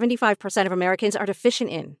that 75% of Americans are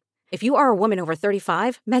deficient in. If you are a woman over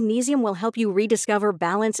 35, magnesium will help you rediscover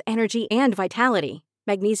balance, energy, and vitality.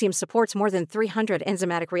 Magnesium supports more than 300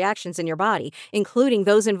 enzymatic reactions in your body, including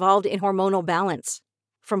those involved in hormonal balance.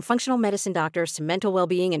 From functional medicine doctors to mental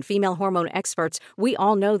well-being and female hormone experts, we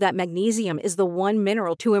all know that magnesium is the one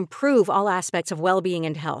mineral to improve all aspects of well-being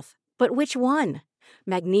and health. But which one?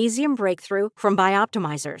 Magnesium Breakthrough from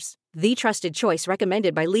Bioptimizers, the trusted choice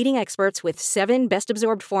recommended by leading experts with 7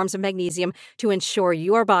 best-absorbed forms of magnesium to ensure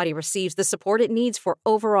your body receives the support it needs for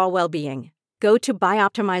overall well-being. Go to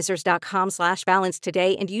bioptimizers.com/balance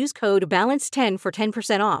today and use code BALANCE10 for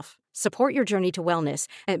 10% off. Support your journey to wellness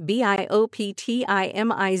at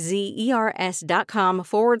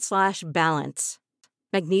bioptimizers.com/balance.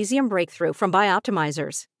 Magnesium Breakthrough from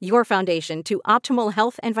Bioptimizers, your foundation to optimal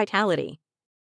health and vitality.